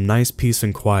woods with some nice peace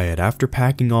and quiet after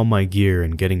packing all my gear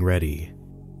and getting ready.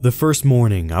 The first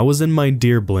morning, I was in my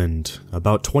deer blind,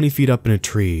 about 20 feet up in a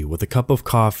tree with a cup of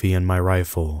coffee and my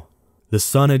rifle. The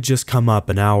sun had just come up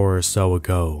an hour or so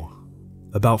ago.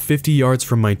 About 50 yards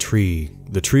from my tree,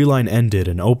 the tree line ended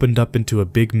and opened up into a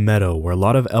big meadow where a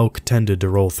lot of elk tended to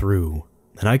roll through,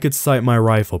 and I could sight my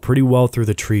rifle pretty well through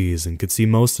the trees and could see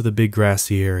most of the big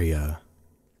grassy area.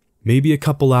 Maybe a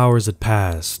couple hours had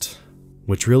passed,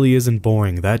 which really isn't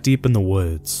boring that deep in the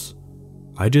woods.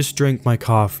 I just drank my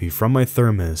coffee from my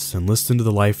thermos and listened to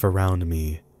the life around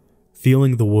me,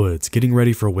 feeling the woods getting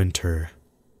ready for winter.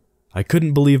 I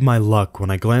couldn't believe my luck when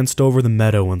I glanced over the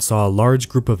meadow and saw a large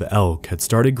group of elk had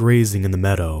started grazing in the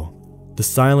meadow. The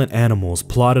silent animals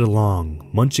plodded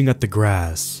along, munching at the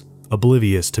grass,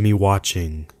 oblivious to me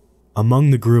watching.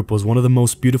 Among the group was one of the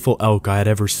most beautiful elk I had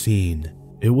ever seen.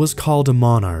 It was called a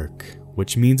monarch,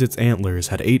 which means its antlers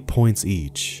had 8 points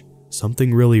each,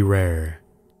 something really rare.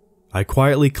 I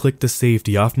quietly clicked the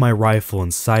safety off my rifle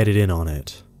and sighted in on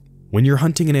it. When you're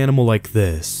hunting an animal like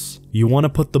this, you want to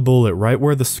put the bullet right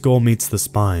where the skull meets the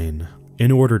spine,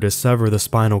 in order to sever the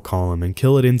spinal column and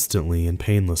kill it instantly and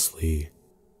painlessly.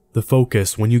 The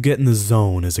focus when you get in the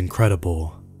zone is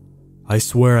incredible. I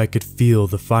swear I could feel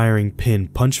the firing pin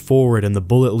punch forward and the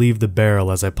bullet leave the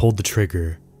barrel as I pulled the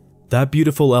trigger. That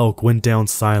beautiful elk went down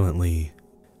silently,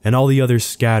 and all the others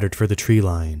scattered for the tree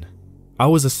line. I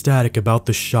was ecstatic about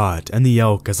the shot and the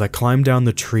elk as I climbed down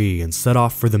the tree and set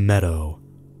off for the meadow.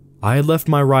 I had left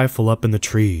my rifle up in the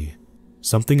tree,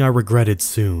 something I regretted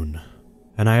soon,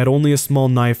 and I had only a small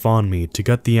knife on me to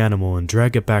gut the animal and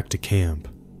drag it back to camp.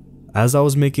 As I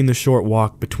was making the short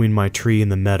walk between my tree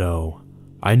and the meadow,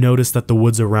 I noticed that the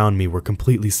woods around me were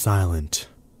completely silent.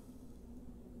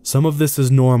 Some of this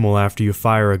is normal after you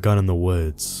fire a gun in the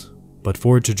woods, but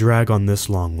for it to drag on this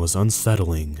long was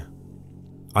unsettling.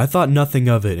 I thought nothing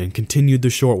of it and continued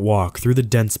the short walk through the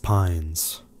dense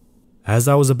pines. As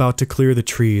I was about to clear the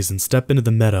trees and step into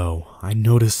the meadow, I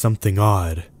noticed something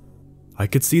odd. I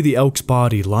could see the elk's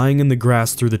body lying in the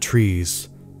grass through the trees,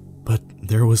 but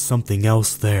there was something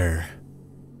else there.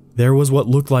 There was what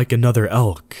looked like another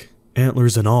elk,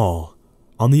 antlers and all,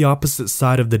 on the opposite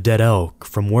side of the dead elk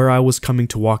from where I was coming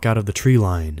to walk out of the tree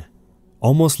line,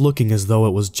 almost looking as though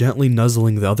it was gently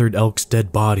nuzzling the other elk's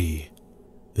dead body.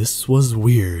 This was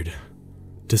weird.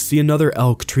 To see another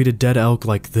elk treat a dead elk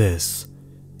like this,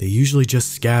 they usually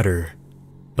just scatter,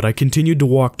 but I continued to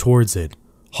walk towards it,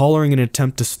 hollering in an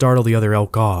attempt to startle the other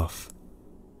elk off.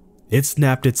 It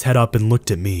snapped its head up and looked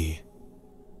at me.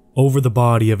 Over the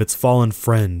body of its fallen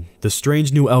friend, the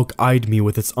strange new elk eyed me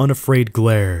with its unafraid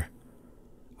glare.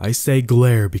 I say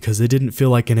glare because it didn't feel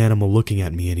like an animal looking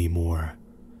at me anymore.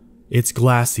 Its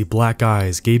glassy black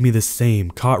eyes gave me the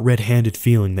same caught red-handed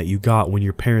feeling that you got when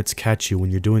your parents catch you when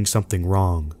you're doing something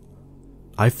wrong.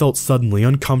 I felt suddenly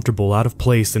uncomfortable, out of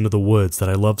place into the woods that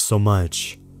I loved so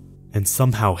much, and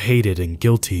somehow hated and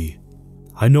guilty.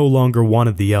 I no longer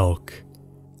wanted the elk.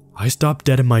 I stopped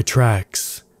dead in my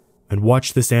tracks and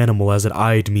watched this animal as it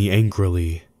eyed me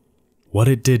angrily. What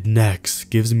it did next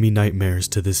gives me nightmares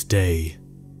to this day.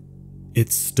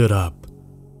 It stood up,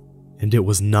 and it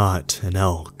was not an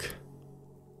elk.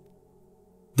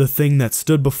 The thing that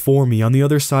stood before me on the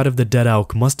other side of the dead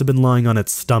elk must have been lying on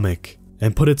its stomach,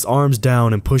 and put its arms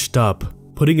down and pushed up,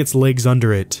 putting its legs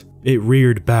under it. It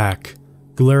reared back,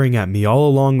 glaring at me all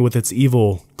along with its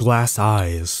evil, glass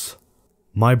eyes.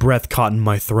 My breath caught in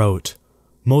my throat.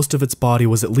 Most of its body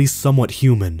was at least somewhat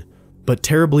human, but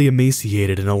terribly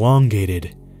emaciated and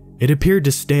elongated. It appeared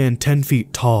to stand 10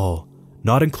 feet tall,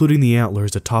 not including the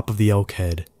antlers atop of the elk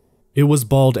head. It was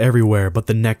bald everywhere but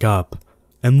the neck up,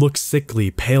 and looked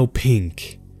sickly pale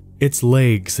pink. Its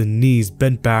legs and knees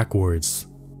bent backwards,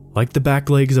 like the back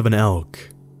legs of an elk.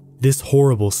 This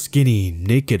horrible, skinny,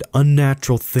 naked,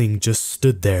 unnatural thing just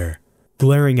stood there,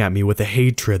 glaring at me with a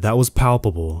hatred that was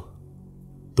palpable.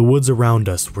 The woods around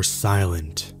us were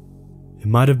silent. It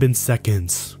might have been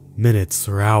seconds, minutes,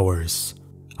 or hours.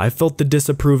 I felt the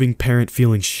disapproving parent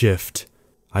feeling shift.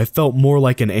 I felt more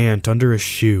like an ant under a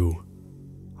shoe.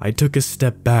 I took a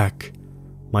step back.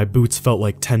 My boots felt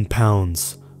like 10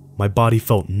 pounds. My body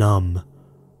felt numb.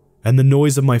 And the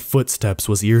noise of my footsteps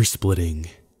was ear-splitting.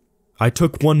 I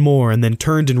took one more and then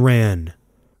turned and ran.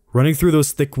 Running through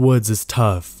those thick woods is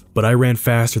tough, but I ran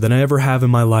faster than I ever have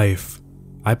in my life.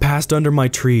 I passed under my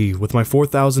tree with my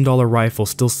 $4,000 rifle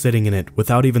still sitting in it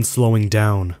without even slowing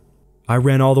down. I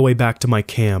ran all the way back to my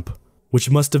camp, which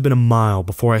must have been a mile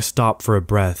before I stopped for a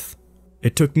breath.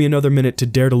 It took me another minute to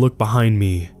dare to look behind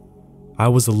me. I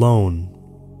was alone,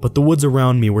 but the woods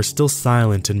around me were still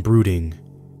silent and brooding.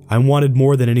 I wanted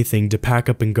more than anything to pack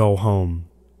up and go home,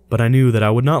 but I knew that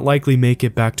I would not likely make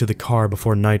it back to the car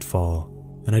before nightfall,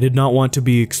 and I did not want to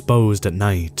be exposed at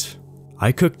night.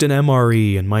 I cooked an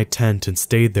MRE in my tent and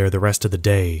stayed there the rest of the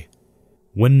day.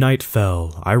 When night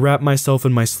fell, I wrapped myself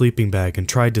in my sleeping bag and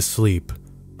tried to sleep,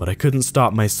 but I couldn't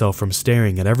stop myself from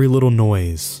staring at every little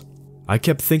noise. I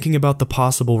kept thinking about the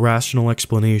possible rational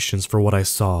explanations for what I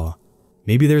saw.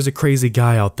 Maybe there's a crazy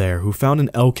guy out there who found an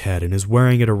elk head and is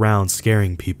wearing it around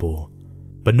scaring people.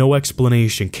 But no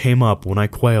explanation came up when I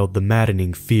quailed the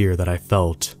maddening fear that I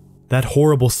felt. That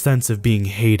horrible sense of being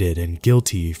hated and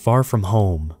guilty far from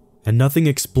home. And nothing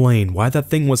explained why that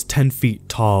thing was 10 feet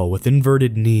tall with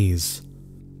inverted knees.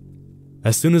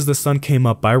 As soon as the sun came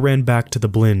up, I ran back to the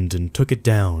blind and took it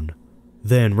down.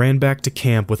 Then ran back to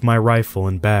camp with my rifle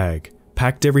and bag,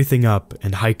 packed everything up,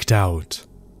 and hiked out.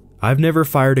 I've never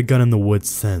fired a gun in the woods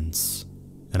since,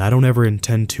 and I don't ever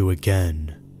intend to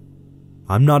again.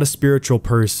 I'm not a spiritual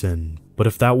person, but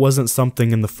if that wasn't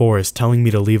something in the forest telling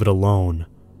me to leave it alone,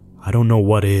 I don't know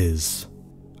what is.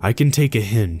 I can take a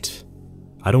hint.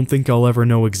 I don't think I'll ever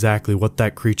know exactly what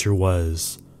that creature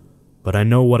was, but I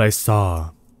know what I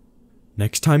saw.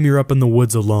 Next time you're up in the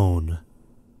woods alone,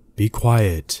 be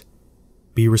quiet,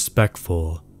 be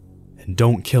respectful, and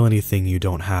don't kill anything you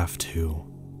don't have to.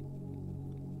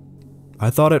 I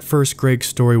thought at first Greg's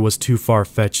story was too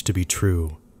far-fetched to be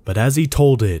true, but as he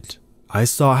told it, I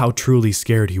saw how truly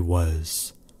scared he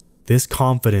was. This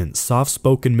confident,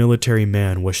 soft-spoken military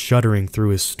man was shuddering through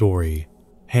his story,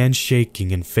 hands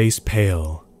shaking and face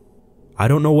pale. I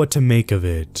don't know what to make of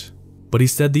it, but he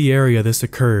said the area this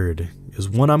occurred is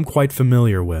one I'm quite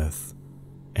familiar with,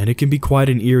 and it can be quite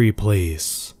an eerie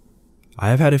place. I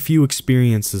have had a few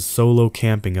experiences solo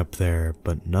camping up there,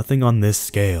 but nothing on this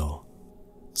scale.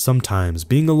 Sometimes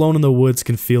being alone in the woods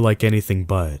can feel like anything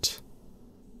but.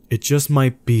 It just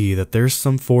might be that there's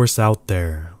some force out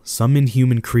there, some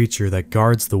inhuman creature that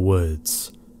guards the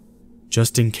woods.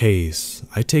 Just in case,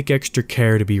 I take extra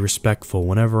care to be respectful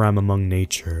whenever I'm among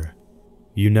nature.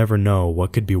 You never know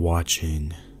what could be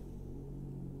watching.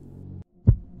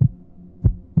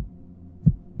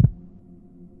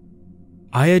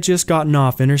 I had just gotten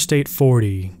off Interstate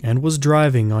 40 and was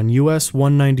driving on US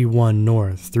 191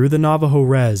 north through the Navajo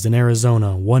Res in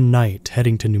Arizona one night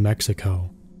heading to New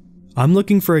Mexico. I'm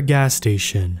looking for a gas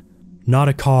station, not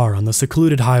a car on the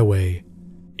secluded highway.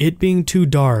 It being too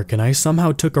dark and I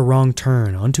somehow took a wrong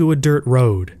turn onto a dirt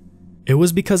road. It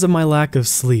was because of my lack of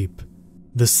sleep.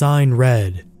 The sign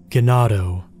read,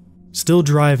 Ganado. Still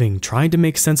driving, trying to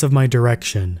make sense of my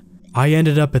direction, I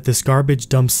ended up at this garbage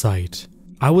dump site.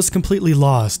 I was completely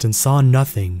lost and saw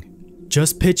nothing.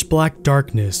 Just pitch black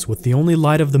darkness with the only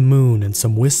light of the moon and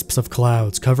some wisps of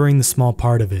clouds covering the small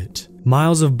part of it.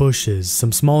 Miles of bushes,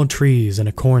 some small trees, and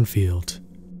a cornfield.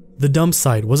 The dump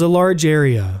site was a large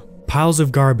area. Piles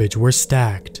of garbage were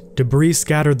stacked, debris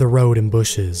scattered the road and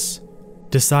bushes.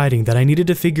 Deciding that I needed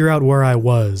to figure out where I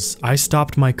was, I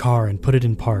stopped my car and put it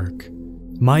in park.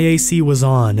 My AC was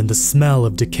on and the smell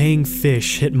of decaying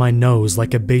fish hit my nose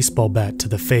like a baseball bat to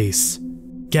the face.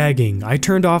 Gagging, I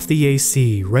turned off the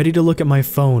AC, ready to look at my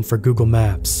phone for Google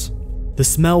Maps. The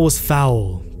smell was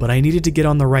foul, but I needed to get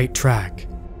on the right track.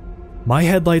 My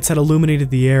headlights had illuminated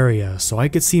the area so I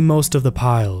could see most of the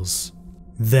piles.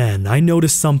 Then I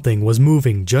noticed something was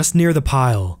moving just near the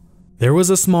pile. There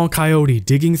was a small coyote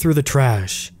digging through the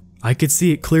trash. I could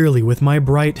see it clearly with my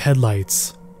bright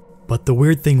headlights. But the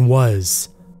weird thing was,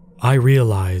 I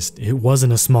realized it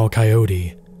wasn't a small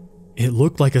coyote. It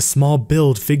looked like a small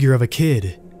build figure of a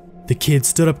kid. The kid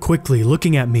stood up quickly,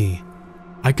 looking at me.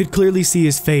 I could clearly see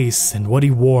his face and what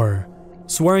he wore.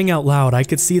 Swearing out loud, I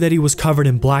could see that he was covered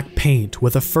in black paint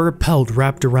with a fur pelt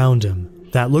wrapped around him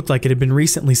that looked like it had been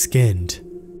recently skinned.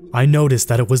 I noticed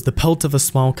that it was the pelt of a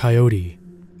small coyote.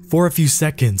 For a few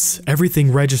seconds,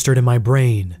 everything registered in my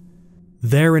brain.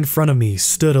 There in front of me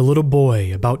stood a little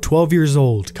boy, about 12 years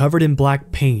old, covered in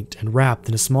black paint and wrapped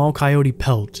in a small coyote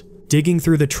pelt, digging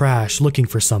through the trash looking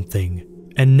for something.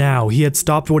 And now he had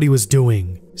stopped what he was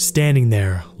doing, standing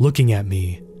there, looking at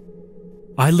me.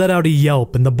 I let out a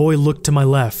yelp and the boy looked to my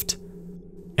left.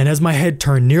 And as my head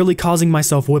turned, nearly causing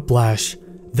myself whiplash,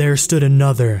 there stood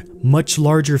another, much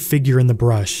larger figure in the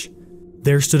brush.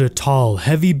 There stood a tall,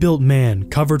 heavy-built man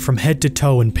covered from head to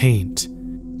toe in paint.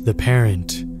 The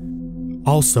parent.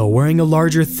 Also wearing a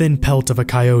larger thin pelt of a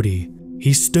coyote.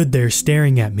 He stood there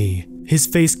staring at me, his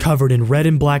face covered in red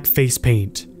and black face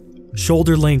paint.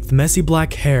 Shoulder-length, messy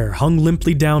black hair hung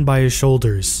limply down by his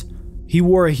shoulders. He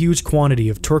wore a huge quantity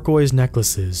of turquoise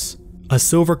necklaces, a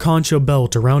silver concho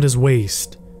belt around his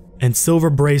waist, and silver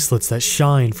bracelets that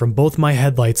shined from both my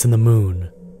headlights and the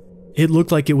moon. It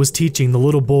looked like it was teaching the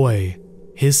little boy,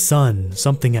 his son,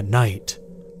 something at night.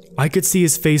 I could see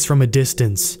his face from a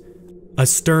distance, a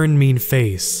stern, mean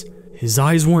face. His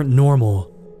eyes weren't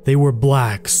normal. They were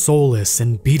black, soulless,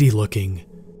 and beady looking.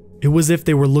 It was as if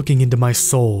they were looking into my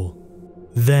soul.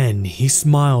 Then he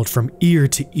smiled from ear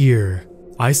to ear.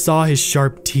 I saw his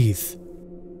sharp teeth.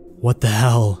 What the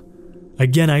hell?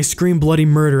 Again, I screamed bloody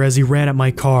murder as he ran at my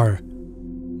car.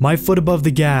 My foot above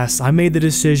the gas, I made the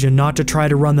decision not to try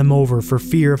to run them over for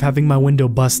fear of having my window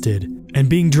busted and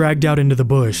being dragged out into the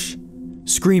bush.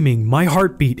 Screaming, my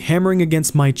heartbeat hammering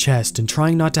against my chest and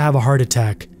trying not to have a heart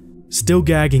attack. Still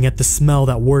gagging at the smell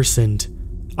that worsened.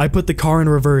 I put the car in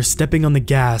reverse, stepping on the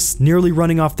gas, nearly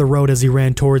running off the road as he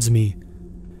ran towards me.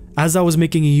 As I was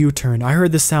making a U-turn, I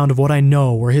heard the sound of what I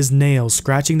know were his nails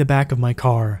scratching the back of my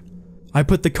car. I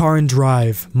put the car in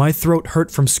drive, my throat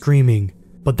hurt from screaming,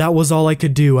 but that was all I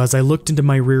could do as I looked into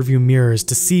my rearview mirrors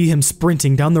to see him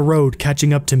sprinting down the road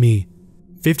catching up to me.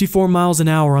 54 miles an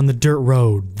hour on the dirt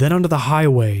road, then onto the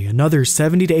highway, another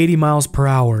 70 to 80 miles per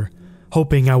hour,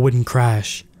 hoping I wouldn't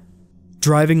crash.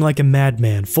 Driving like a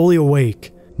madman, fully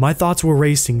awake, my thoughts were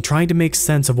racing, trying to make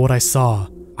sense of what I saw.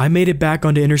 I made it back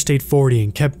onto Interstate 40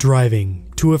 and kept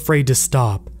driving, too afraid to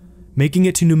stop, making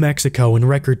it to New Mexico in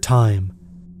record time.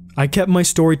 I kept my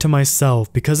story to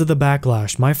myself because of the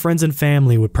backlash my friends and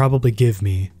family would probably give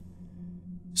me.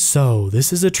 So,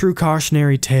 this is a true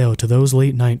cautionary tale to those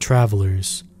late-night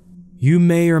travelers. You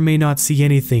may or may not see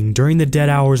anything during the dead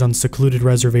hours on secluded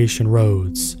reservation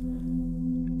roads.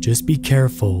 Just be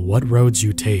careful what roads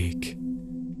you take.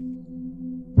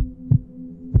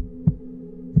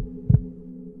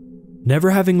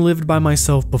 Never having lived by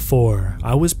myself before,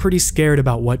 I was pretty scared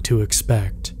about what to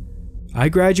expect. I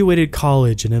graduated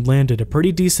college and had landed a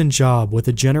pretty decent job with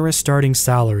a generous starting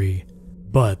salary.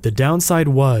 But the downside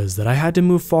was that I had to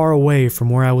move far away from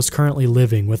where I was currently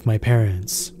living with my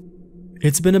parents.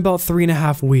 It's been about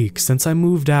 3.5 weeks since I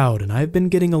moved out and I've been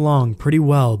getting along pretty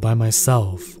well by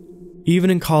myself. Even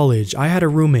in college, I had a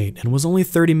roommate and was only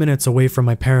 30 minutes away from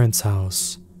my parents'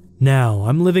 house. Now,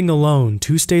 I'm living alone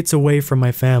 2 states away from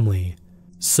my family.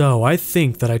 So I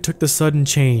think that I took the sudden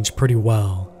change pretty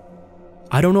well.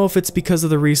 I don't know if it's because of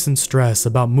the recent stress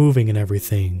about moving and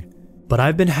everything, but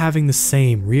I've been having the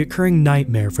same reoccurring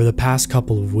nightmare for the past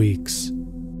couple of weeks.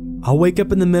 I'll wake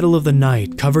up in the middle of the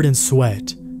night covered in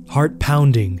sweat, heart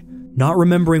pounding, not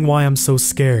remembering why I'm so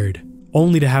scared,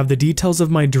 only to have the details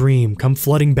of my dream come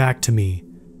flooding back to me.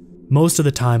 Most of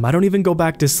the time, I don't even go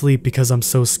back to sleep because I'm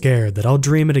so scared that I'll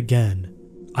dream it again.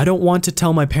 I don't want to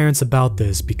tell my parents about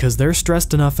this because they're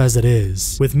stressed enough as it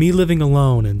is, with me living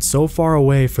alone and so far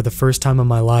away for the first time in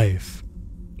my life.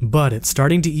 But it's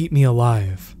starting to eat me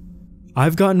alive.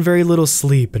 I've gotten very little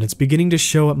sleep and it's beginning to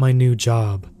show at my new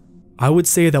job. I would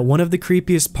say that one of the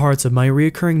creepiest parts of my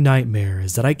recurring nightmare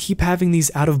is that I keep having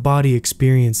these out-of-body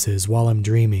experiences while I'm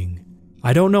dreaming.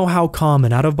 I don't know how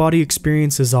common out-of-body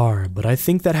experiences are, but I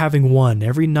think that having one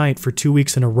every night for 2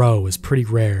 weeks in a row is pretty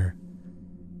rare.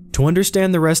 To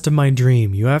understand the rest of my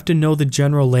dream, you have to know the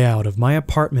general layout of my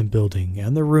apartment building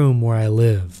and the room where I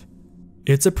live.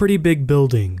 It's a pretty big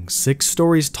building, 6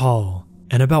 stories tall,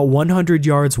 and about 100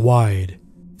 yards wide.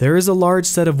 There is a large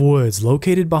set of woods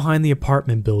located behind the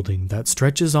apartment building that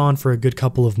stretches on for a good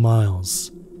couple of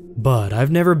miles. But I've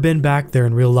never been back there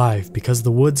in real life because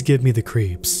the woods give me the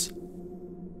creeps.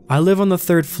 I live on the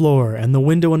 3rd floor, and the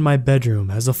window in my bedroom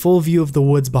has a full view of the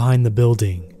woods behind the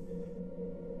building.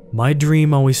 My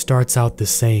dream always starts out the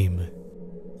same.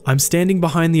 I'm standing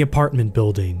behind the apartment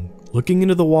building, looking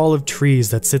into the wall of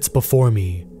trees that sits before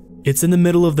me. It's in the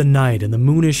middle of the night and the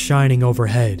moon is shining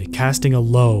overhead, casting a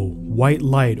low, white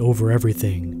light over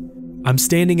everything. I'm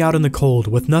standing out in the cold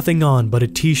with nothing on but a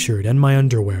t-shirt and my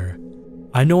underwear.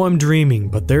 I know I'm dreaming,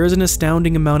 but there is an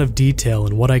astounding amount of detail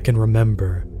in what I can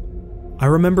remember. I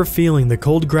remember feeling the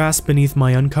cold grass beneath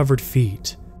my uncovered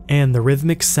feet, and the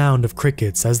rhythmic sound of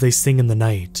crickets as they sing in the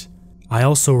night. I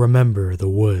also remember the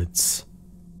woods.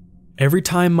 Every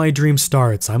time my dream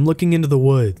starts, I'm looking into the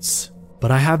woods,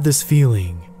 but I have this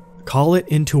feeling, call it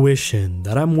intuition,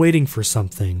 that I'm waiting for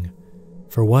something.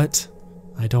 For what?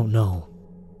 I don't know.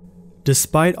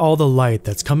 Despite all the light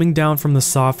that's coming down from the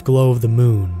soft glow of the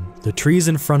moon, the trees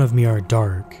in front of me are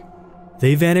dark.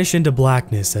 They vanish into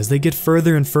blackness as they get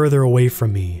further and further away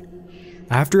from me.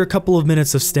 After a couple of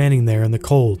minutes of standing there in the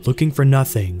cold looking for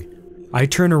nothing, I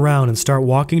turn around and start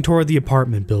walking toward the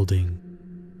apartment building.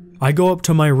 I go up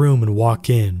to my room and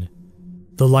walk in.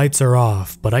 The lights are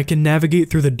off, but I can navigate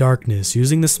through the darkness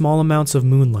using the small amounts of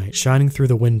moonlight shining through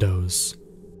the windows.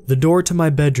 The door to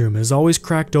my bedroom is always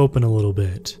cracked open a little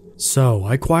bit, so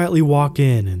I quietly walk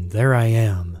in and there I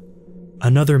am.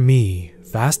 Another me,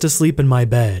 fast asleep in my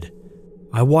bed.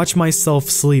 I watch myself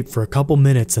sleep for a couple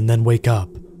minutes and then wake up.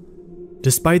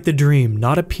 Despite the dream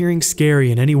not appearing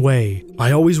scary in any way,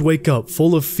 I always wake up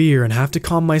full of fear and have to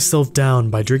calm myself down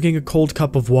by drinking a cold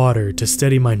cup of water to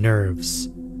steady my nerves.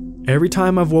 Every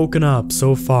time I've woken up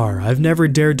so far, I've never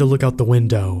dared to look out the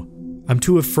window. I'm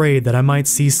too afraid that I might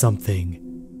see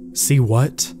something. See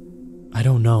what? I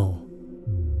don't know.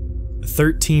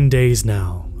 13 days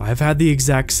now. I've had the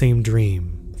exact same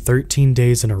dream, 13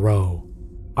 days in a row.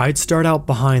 I'd start out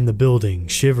behind the building,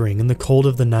 shivering in the cold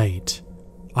of the night.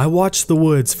 I watch the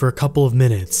woods for a couple of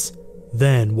minutes,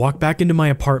 then walk back into my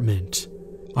apartment.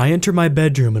 I enter my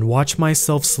bedroom and watch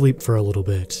myself sleep for a little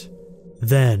bit.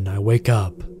 Then I wake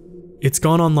up. It's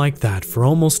gone on like that for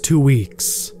almost 2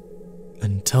 weeks.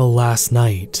 Until last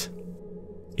night.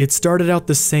 It started out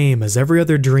the same as every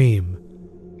other dream.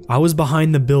 I was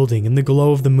behind the building in the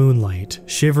glow of the moonlight,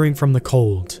 shivering from the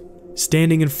cold,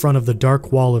 standing in front of the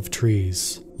dark wall of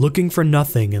trees, looking for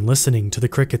nothing and listening to the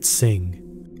crickets sing.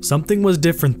 Something was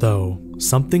different though.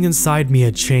 Something inside me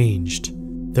had changed.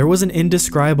 There was an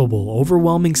indescribable,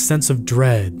 overwhelming sense of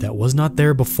dread that was not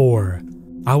there before.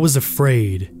 I was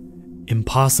afraid.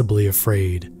 Impossibly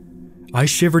afraid. I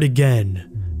shivered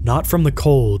again, not from the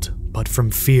cold, but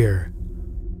from fear.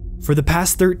 For the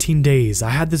past 13 days,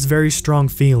 I had this very strong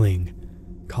feeling,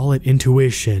 call it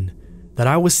intuition, that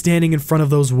I was standing in front of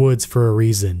those woods for a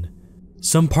reason.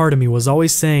 Some part of me was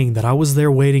always saying that I was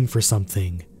there waiting for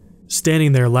something.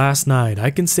 Standing there last night,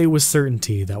 I can say with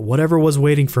certainty that whatever was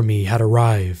waiting for me had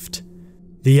arrived.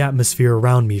 The atmosphere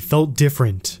around me felt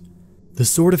different. The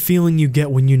sort of feeling you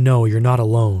get when you know you're not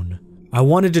alone. I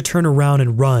wanted to turn around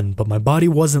and run, but my body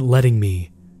wasn't letting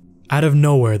me. Out of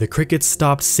nowhere, the crickets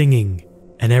stopped singing,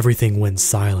 and everything went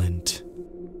silent.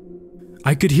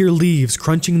 I could hear leaves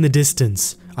crunching in the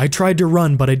distance. I tried to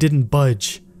run, but I didn't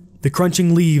budge. The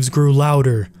crunching leaves grew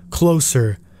louder,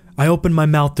 closer. I opened my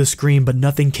mouth to scream, but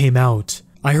nothing came out.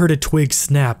 I heard a twig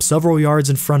snap several yards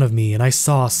in front of me, and I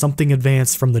saw something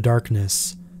advance from the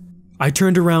darkness. I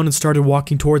turned around and started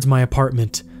walking towards my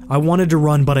apartment. I wanted to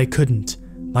run, but I couldn't.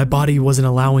 My body wasn't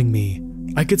allowing me.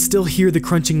 I could still hear the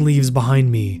crunching leaves behind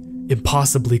me,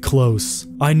 impossibly close.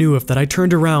 I knew if that I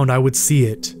turned around, I would see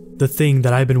it, the thing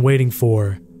that I'd been waiting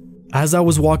for. As I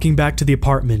was walking back to the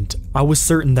apartment, I was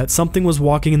certain that something was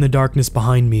walking in the darkness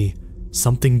behind me.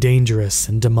 Something dangerous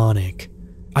and demonic.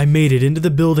 I made it into the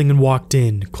building and walked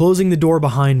in, closing the door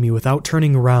behind me without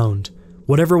turning around.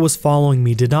 Whatever was following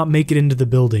me did not make it into the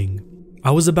building.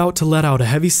 I was about to let out a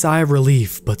heavy sigh of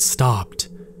relief, but stopped.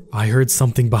 I heard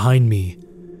something behind me.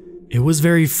 It was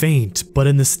very faint, but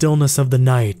in the stillness of the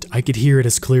night, I could hear it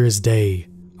as clear as day.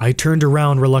 I turned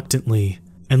around reluctantly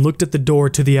and looked at the door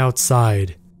to the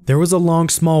outside. There was a long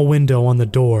small window on the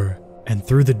door, and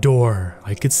through the door,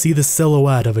 I could see the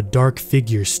silhouette of a dark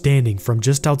figure standing from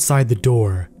just outside the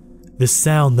door. The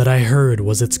sound that I heard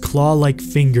was its claw-like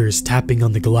fingers tapping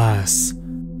on the glass.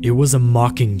 It was a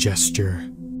mocking gesture.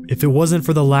 If it wasn't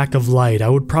for the lack of light, I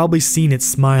would probably seen it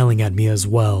smiling at me as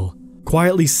well,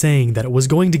 quietly saying that it was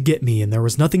going to get me and there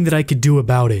was nothing that I could do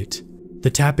about it. The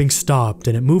tapping stopped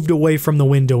and it moved away from the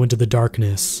window into the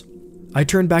darkness. I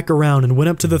turned back around and went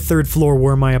up to the 3rd floor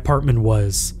where my apartment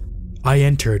was. I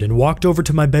entered and walked over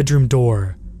to my bedroom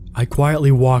door. I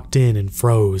quietly walked in and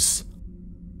froze.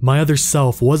 My other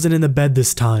self wasn't in the bed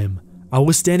this time. I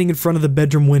was standing in front of the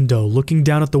bedroom window looking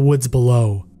down at the woods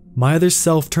below. My other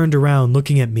self turned around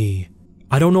looking at me.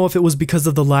 I don't know if it was because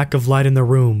of the lack of light in the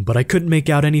room, but I couldn't make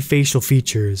out any facial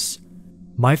features.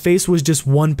 My face was just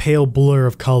one pale blur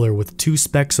of color with 2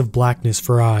 specks of blackness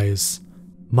for eyes.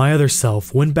 My other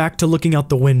self went back to looking out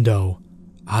the window.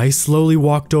 I slowly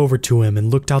walked over to him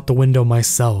and looked out the window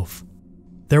myself.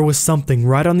 There was something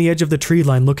right on the edge of the tree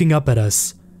line looking up at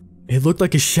us. It looked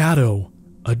like a shadow,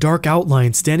 a dark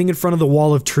outline standing in front of the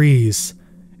wall of trees.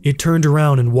 It turned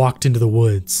around and walked into the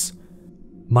woods.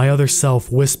 My other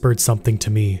self whispered something to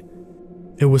me.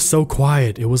 It was so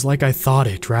quiet, it was like I thought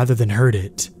it rather than heard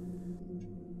it.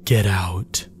 Get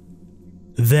out.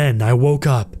 Then I woke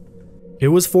up. It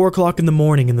was 4 o'clock in the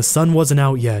morning and the sun wasn't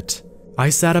out yet. I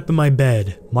sat up in my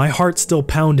bed, my heart still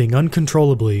pounding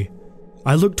uncontrollably.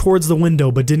 I looked towards the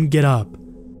window but didn't get up.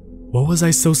 What was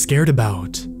I so scared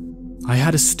about? I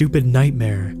had a stupid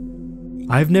nightmare.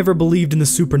 I've never believed in the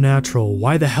supernatural,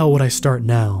 why the hell would I start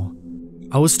now?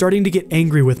 I was starting to get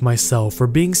angry with myself for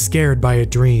being scared by a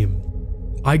dream.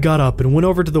 I got up and went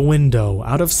over to the window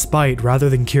out of spite rather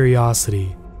than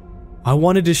curiosity. I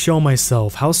wanted to show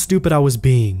myself how stupid I was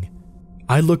being.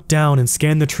 I looked down and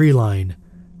scanned the tree line.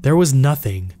 There was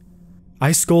nothing.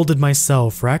 I scolded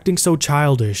myself for acting so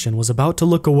childish and was about to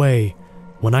look away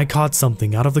when I caught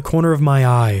something out of the corner of my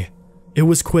eye. It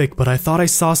was quick, but I thought I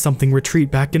saw something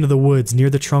retreat back into the woods near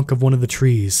the trunk of one of the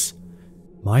trees.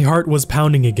 My heart was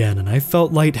pounding again and I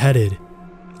felt lightheaded.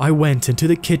 I went into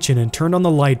the kitchen and turned on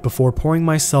the light before pouring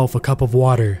myself a cup of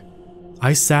water.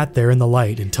 I sat there in the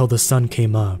light until the sun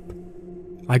came up.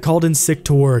 I called in sick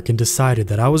to work and decided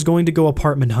that I was going to go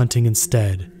apartment hunting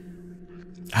instead.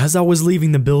 As I was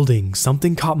leaving the building,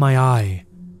 something caught my eye.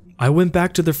 I went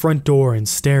back to the front door and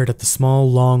stared at the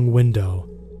small, long window.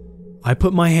 I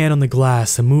put my hand on the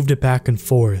glass and moved it back and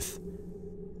forth.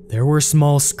 There were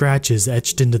small scratches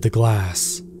etched into the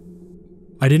glass.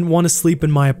 I didn't want to sleep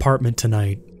in my apartment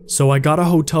tonight, so I got a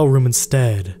hotel room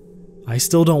instead. I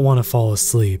still don't want to fall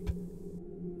asleep.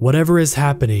 Whatever is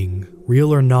happening,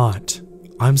 real or not,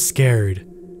 I'm scared.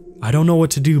 I don't know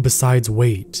what to do besides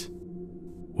wait.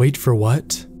 Wait for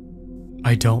what?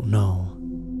 I don't know.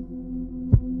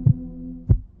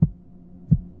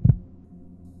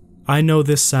 I know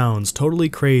this sounds totally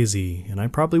crazy, and I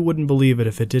probably wouldn't believe it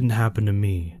if it didn't happen to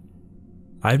me.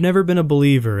 I've never been a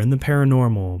believer in the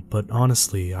paranormal, but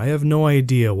honestly, I have no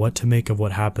idea what to make of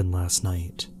what happened last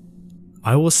night.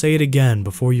 I will say it again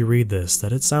before you read this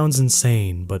that it sounds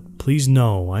insane, but please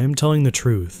know I am telling the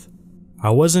truth. I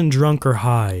wasn't drunk or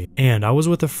high, and I was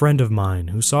with a friend of mine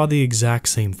who saw the exact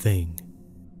same thing.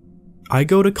 I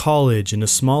go to college in a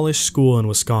smallish school in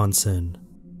Wisconsin.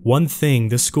 One thing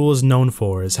this school is known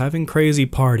for is having crazy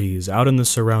parties out in the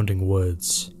surrounding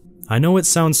woods. I know it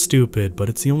sounds stupid, but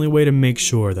it's the only way to make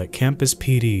sure that Campus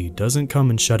PD doesn't come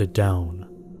and shut it down.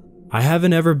 I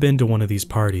haven't ever been to one of these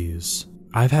parties.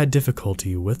 I've had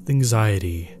difficulty with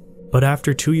anxiety, but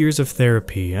after 2 years of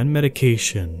therapy and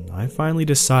medication, I finally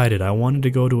decided I wanted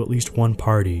to go to at least one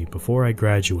party before I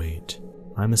graduate.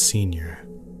 I'm a senior.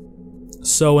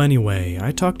 So anyway,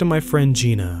 I talked to my friend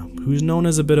Gina, who's known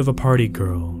as a bit of a party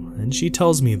girl, and she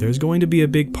tells me there's going to be a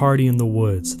big party in the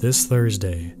woods this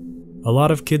Thursday. A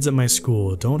lot of kids at my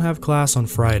school don't have class on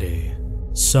Friday,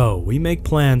 so we make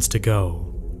plans to go.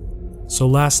 So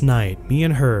last night, me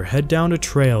and her head down a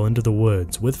trail into the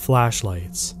woods with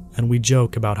flashlights, and we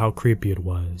joke about how creepy it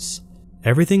was.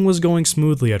 Everything was going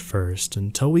smoothly at first,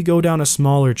 until we go down a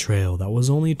smaller trail that was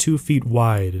only 2 feet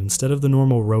wide instead of the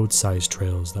normal road-sized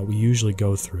trails that we usually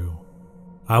go through.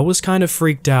 I was kind of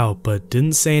freaked out, but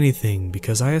didn't say anything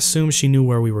because I assumed she knew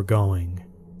where we were going.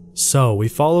 So we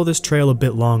follow this trail a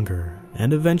bit longer,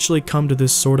 and eventually come to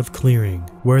this sort of clearing,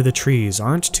 where the trees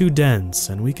aren't too dense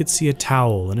and we could see a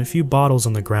towel and a few bottles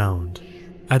on the ground.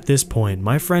 At this point,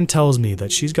 my friend tells me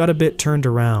that she's got a bit turned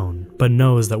around, but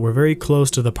knows that we're very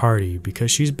close to the party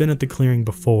because she's been at the clearing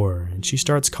before, and she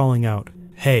starts calling out,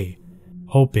 "Hey,"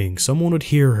 hoping someone would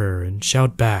hear her and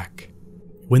shout back.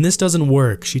 When this doesn't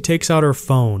work, she takes out her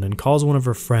phone and calls one of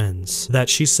her friends that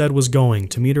she said was going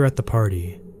to meet her at the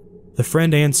party. The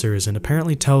friend answers and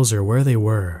apparently tells her where they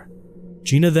were.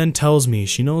 Gina then tells me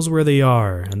she knows where they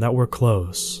are and that we're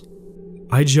close.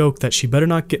 I joke that she better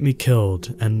not get me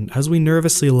killed, and as we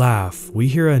nervously laugh, we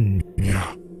hear a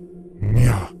nya,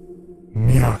 nya,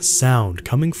 nya sound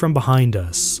coming from behind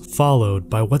us, followed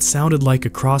by what sounded like a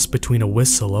cross between a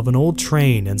whistle of an old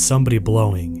train and somebody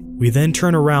blowing. We then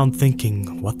turn around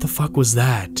thinking, what the fuck was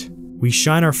that? We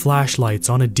shine our flashlights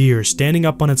on a deer standing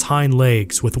up on its hind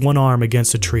legs with one arm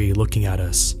against a tree looking at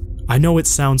us. I know it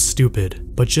sounds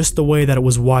stupid, but just the way that it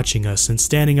was watching us and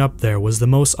standing up there was the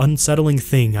most unsettling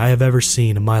thing I have ever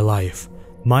seen in my life.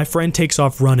 My friend takes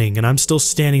off running and I'm still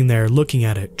standing there looking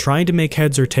at it, trying to make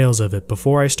heads or tails of it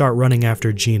before I start running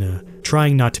after Gina,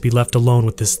 trying not to be left alone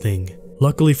with this thing.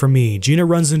 Luckily for me, Gina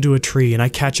runs into a tree and I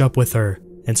catch up with her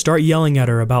and start yelling at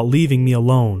her about leaving me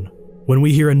alone, when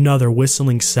we hear another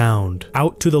whistling sound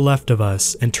out to the left of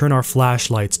us and turn our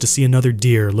flashlights to see another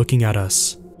deer looking at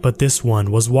us. But this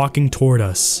one was walking toward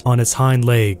us on its hind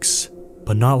legs,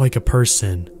 but not like a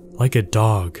person, like a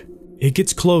dog. It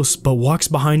gets close but walks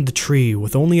behind the tree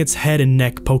with only its head and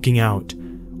neck poking out,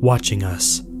 watching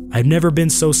us. I've never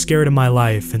been so scared in my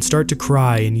life and start to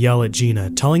cry and yell at Gina,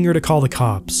 telling her to call the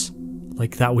cops.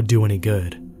 Like that would do any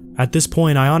good. At this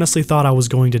point, I honestly thought I was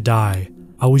going to die.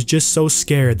 I was just so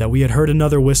scared that we had heard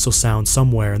another whistle sound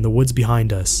somewhere in the woods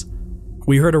behind us.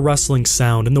 We heard a rustling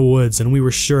sound in the woods and we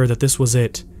were sure that this was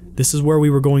it. This is where we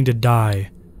were going to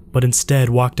die. But instead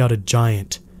walked out a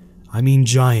giant. I mean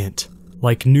giant.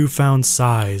 Like newfound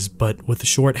size, but with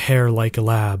short hair like a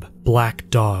lab. Black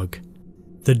dog.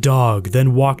 The dog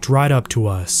then walked right up to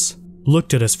us,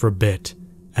 looked at us for a bit,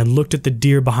 and looked at the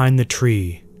deer behind the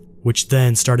tree, which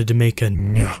then started to make a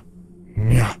nyah,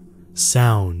 nyah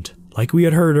sound, like we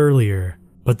had heard earlier.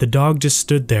 But the dog just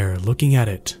stood there looking at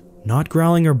it, not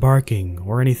growling or barking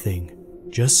or anything,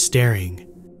 just staring.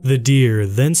 The deer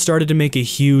then started to make a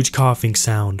huge coughing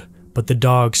sound, but the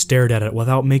dog stared at it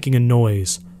without making a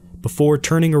noise, before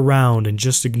turning around and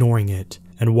just ignoring it,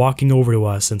 and walking over to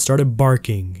us and started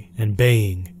barking and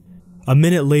baying. A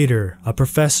minute later, a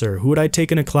professor who I'd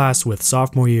taken a class with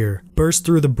sophomore year burst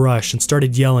through the brush and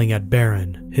started yelling at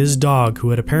Baron, his dog who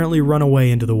had apparently run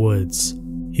away into the woods.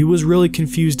 He was really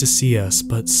confused to see us,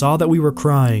 but saw that we were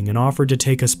crying and offered to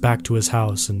take us back to his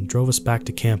house and drove us back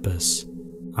to campus.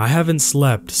 I haven't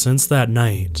slept since that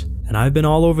night, and I've been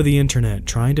all over the internet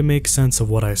trying to make sense of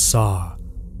what I saw,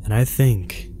 and I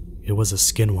think it was a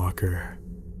Skinwalker.